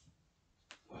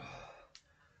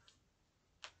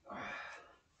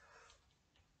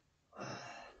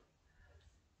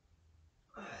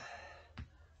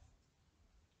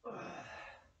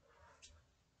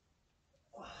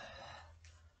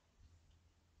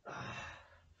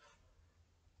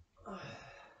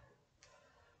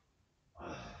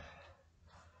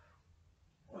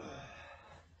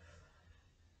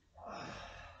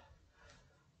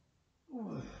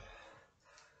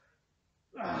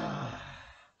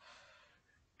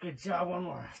 Good job, one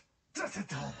more.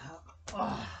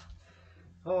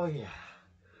 Oh yeah.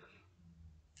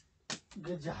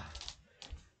 Good job.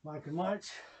 Mike and march.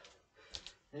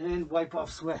 And wipe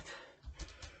off sweat.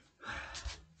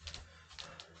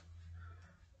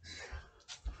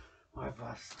 Wipe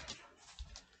off sweat.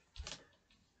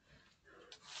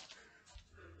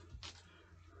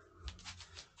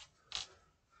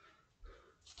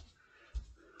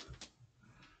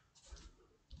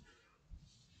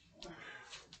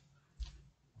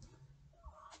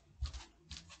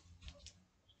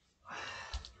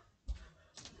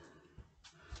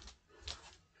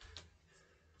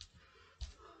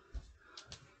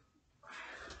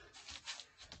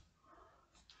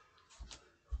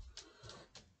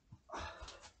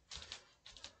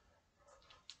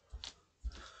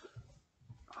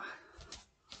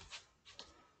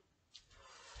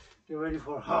 Get ready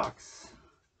for hawks.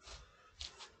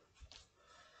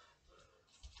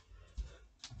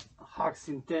 Hawks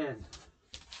in 10.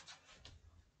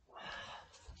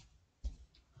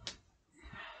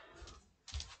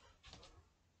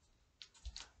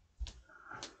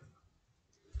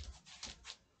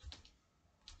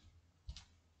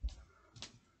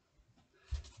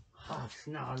 Hawks.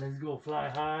 Now let's go. Fly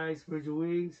high, spread your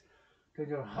wings. Turn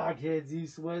your hawk heads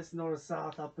east, west, north,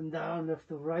 south, up and down, left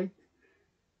to right.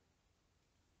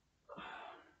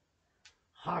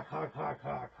 Hawk, hawk, hawk,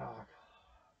 hawk, hawk.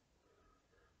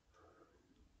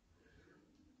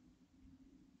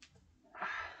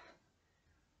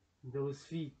 Those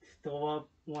feet, toe up,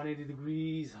 180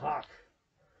 degrees, hawk.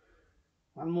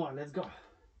 One more, let's go.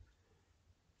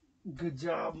 Good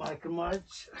job, Michael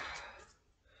March.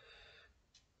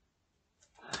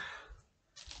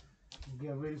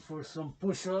 Get ready for some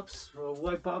push-ups,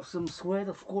 wipe off some sweat,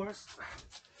 of course.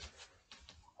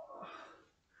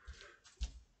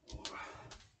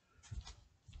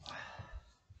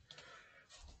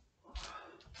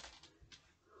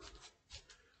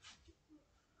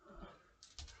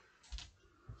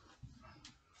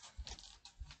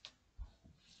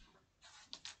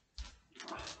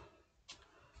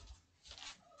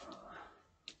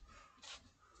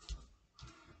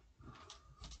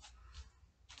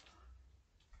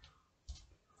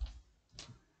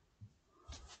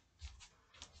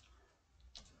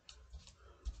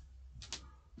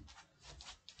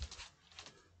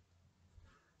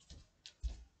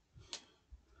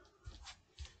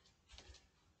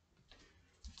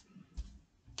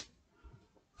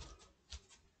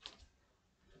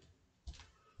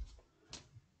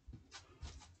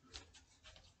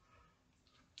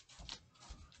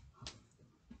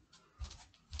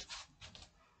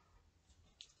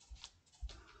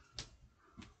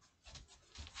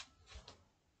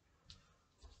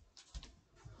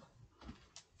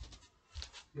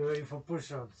 Get ready for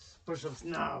push-ups. Push-ups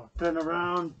now. Turn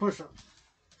around, push-ups.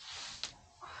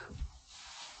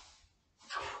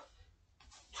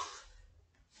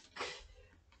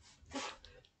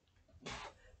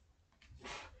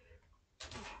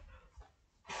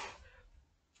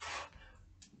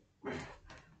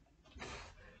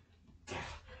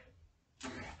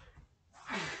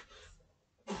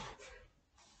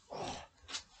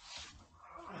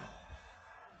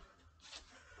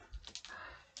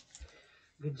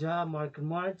 Good job, mark and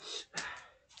march.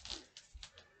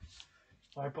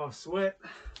 Wipe off sweat.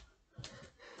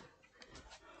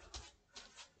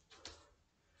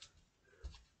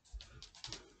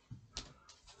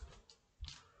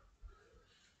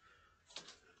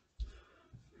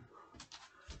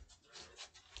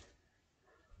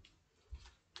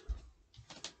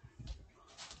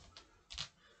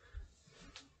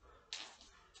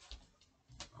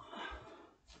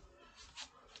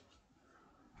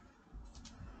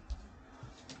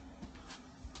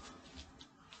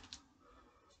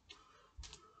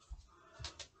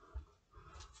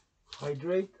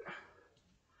 Hydrate.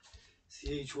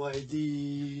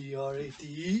 c-h-y-d-r-a-t-e.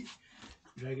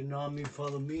 Dragon Army,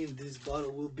 follow me, and this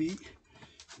bottle will be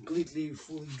completely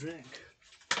fully drank.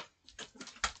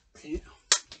 Yeah.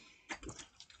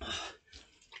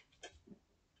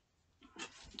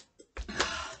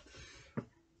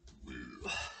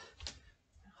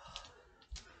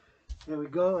 There we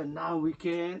go, and now we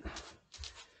can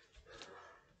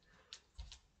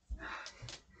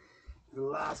the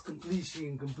last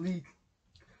completion, complete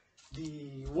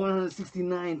the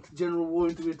 169th General War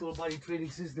Integrated Total Body Training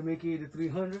System, aka the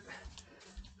 300.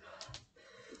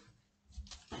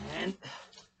 And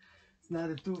it's not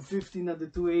the 250, not the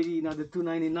 280, not the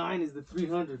 299, it's the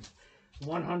 300.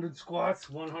 100 squats,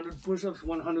 100 push-ups,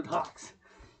 100 hocks.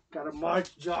 Gotta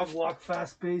march, jog, walk,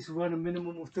 fast pace, run a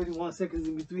minimum of 31 seconds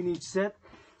in between each set.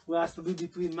 We have to be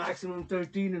between maximum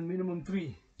 13 and minimum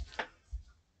 3.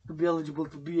 To be eligible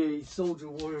to be a soldier,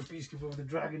 warrior, peacekeeper of the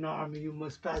Dragon Army, you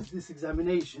must pass this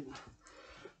examination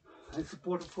and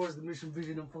support, of course, the mission,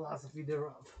 vision, and philosophy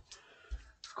thereof.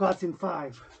 Squats in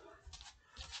 5.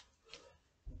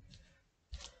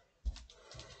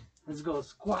 Let's go,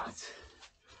 squats.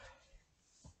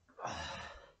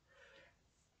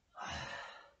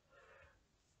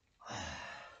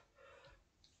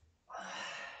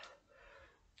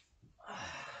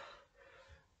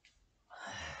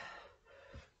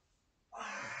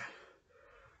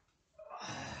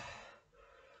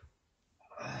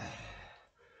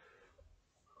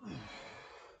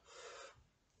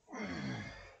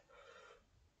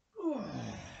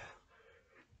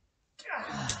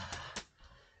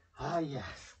 Ah,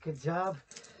 yes, good job.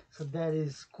 So that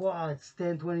is squats,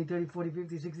 10, 20, 30, 40,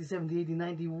 50, 60, 70, 80,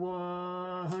 90,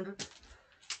 100.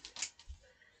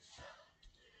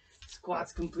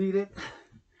 Squats completed.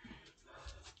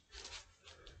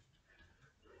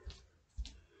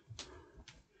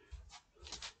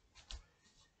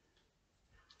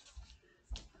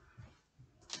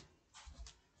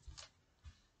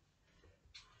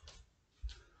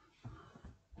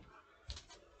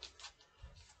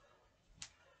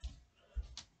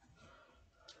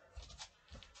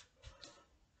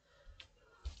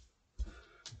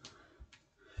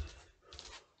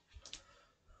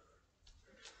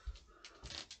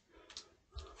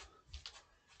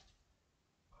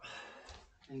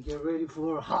 And get ready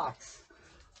for hocks.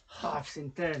 Hocks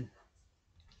in 10.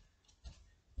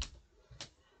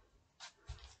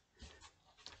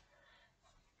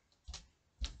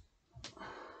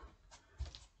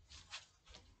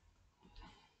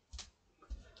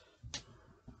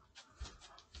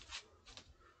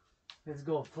 Let's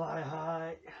go fly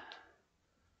high.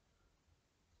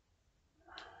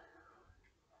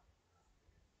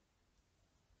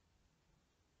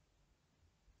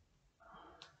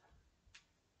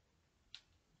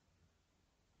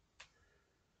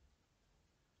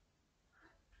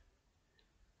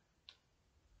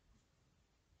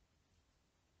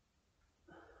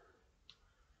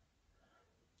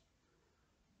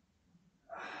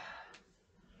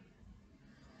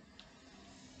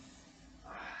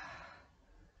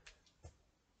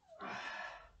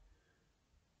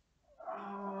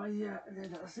 Oh yeah,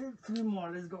 that's it. 3 more,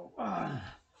 let's go.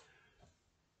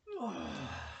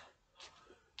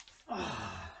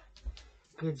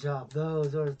 Good job.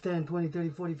 Those are 10, 20, 30,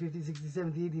 40, 50, 60,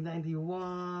 70, 80,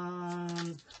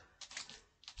 91.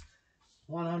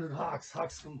 100 hocks.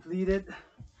 Hocks completed.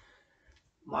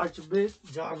 March a bit,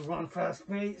 jog, run, fast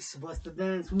pace, bust the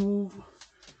dance move.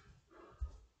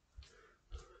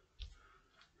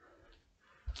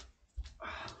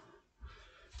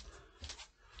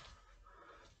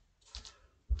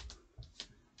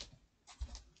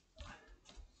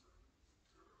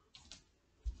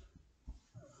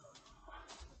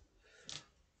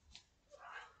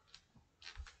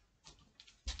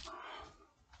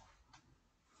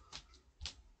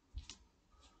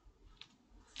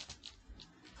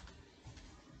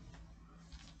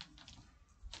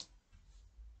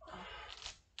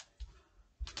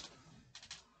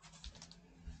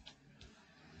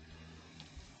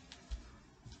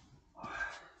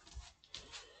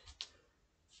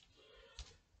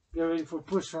 Get ready for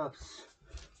push-ups.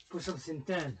 Push-ups in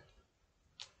 10.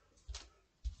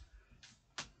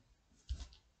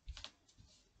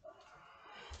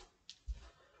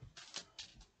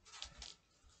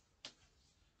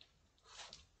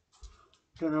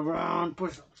 Turn around,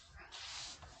 push-ups.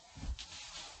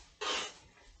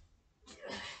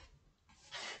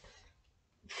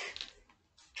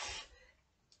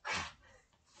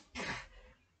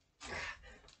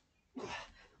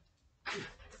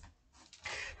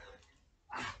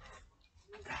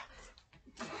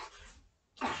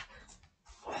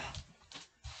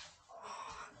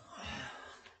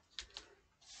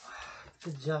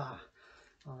 Good job.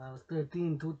 Oh, that was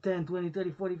 13, 2, 10, 20,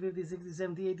 30, 40, 50, 60,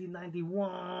 70, 80, 90,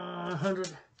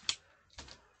 100.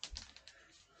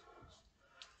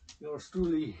 Yours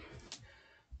truly,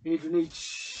 Adrian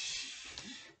h.a.dragan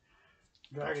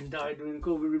died during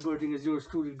COVID, rebirthing as yours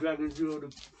truly, Dragon Zero,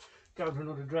 the captain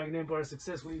of the Dragon Empire,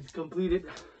 successfully completed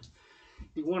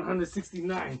the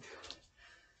 169th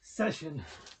session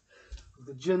of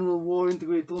the General War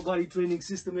Integrated Total Body Training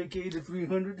System, aka the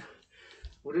 300,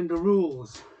 within the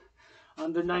rules.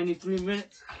 Under 93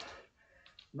 minutes,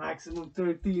 maximum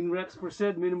 13 reps per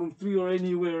set, minimum 3 or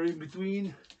anywhere in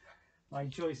between. My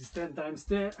choice is 10 times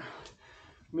 10.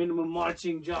 Minimum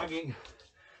marching, jogging,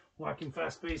 walking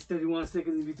fast pace, 31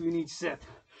 seconds in between each set.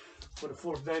 For the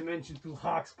fourth dimension, 2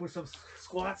 hawks, push-ups,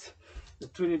 squats, the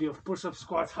trinity of push-ups,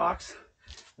 squats, hawks.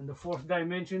 And the fourth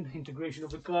dimension, integration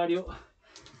of the cardio,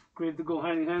 created to go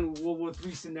hand in hand with World War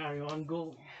III scenario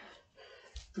ongoing.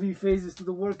 3 phases to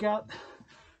the workout.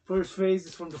 First phase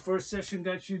is from the first session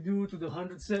that you do to the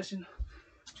 100th session,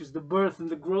 which is the birth and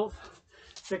the growth.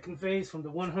 Second phase from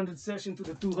the 100th session to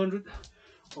the 200th,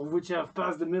 of which I've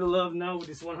passed the middle of now with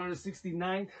this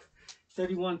 169th.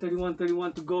 31, 31,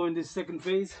 31 to go in this second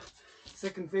phase.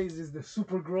 Second phase is the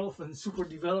super growth and super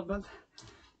development,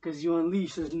 because you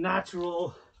unleash a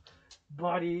natural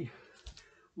body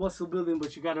muscle building,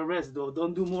 but you gotta rest though.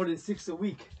 Don't do more than 6 a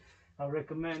week. I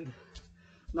recommend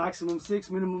maximum 6,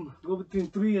 minimum go between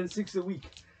 3 and 6 a week,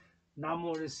 not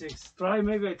more than 6.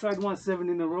 Maybe I tried 7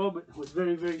 in a row, but it was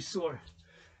very, very sore.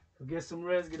 So get some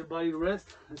rest, get the body to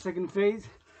rest. The second phase,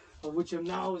 of which I'm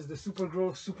now, is the super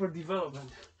growth, super development.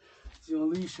 So you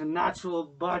unleash a natural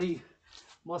body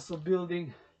muscle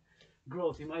building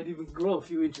growth. You might even grow a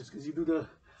few inches because you do the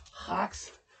hawks.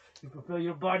 You propel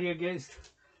your body against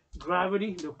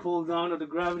gravity, the pull down of the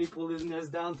gravity, pulling us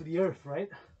down to the earth, right?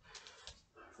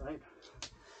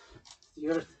 The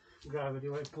earth gravity,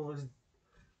 right?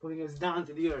 Pulling us down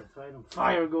to the earth, right? And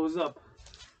fire goes up.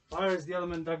 Fire is the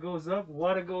element that goes up.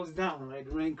 Water goes down, right?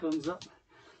 Rain comes up.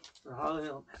 So all the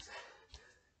elements.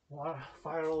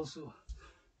 Fire also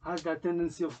has that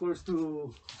tendency, of course,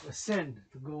 to ascend,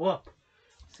 to go up.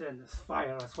 Ascend as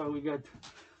fire. That's why we got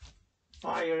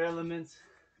fire elements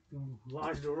to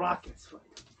launch the rockets,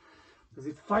 right? Because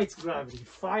it fights gravity.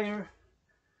 Fire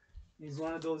is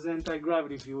one of those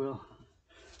anti-gravity, if you will.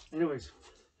 Anyways,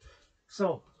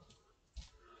 so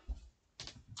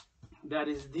that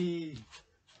is the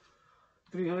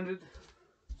 300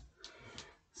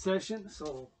 session.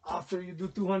 So after you do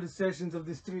 200 sessions of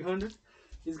this 300,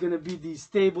 it's going to be the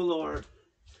stable or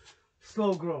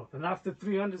slow growth. And after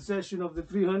 300 session of the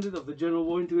 300 of the General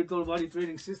War Integrated Total Body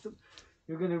Training System,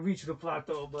 you're going to reach the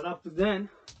plateau. But up to then,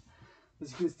 you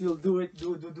can still do it,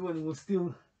 and we'll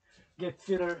still get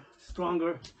fitter,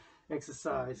 stronger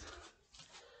exercise.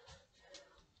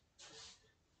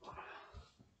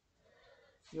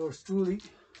 Yours truly.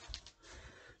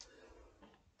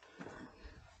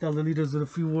 Tell the leaders of the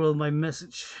free world my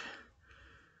message.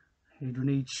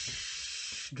 Adrian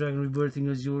h.a.dragan rebirthing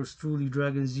as yours truly,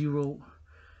 Dragon Zero.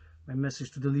 My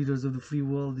message to the leaders of the free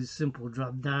world is simple.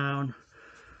 Drop down.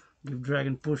 Give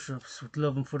Dragon push-ups with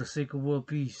love and for the sake of world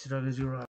peace. Dragon Zero.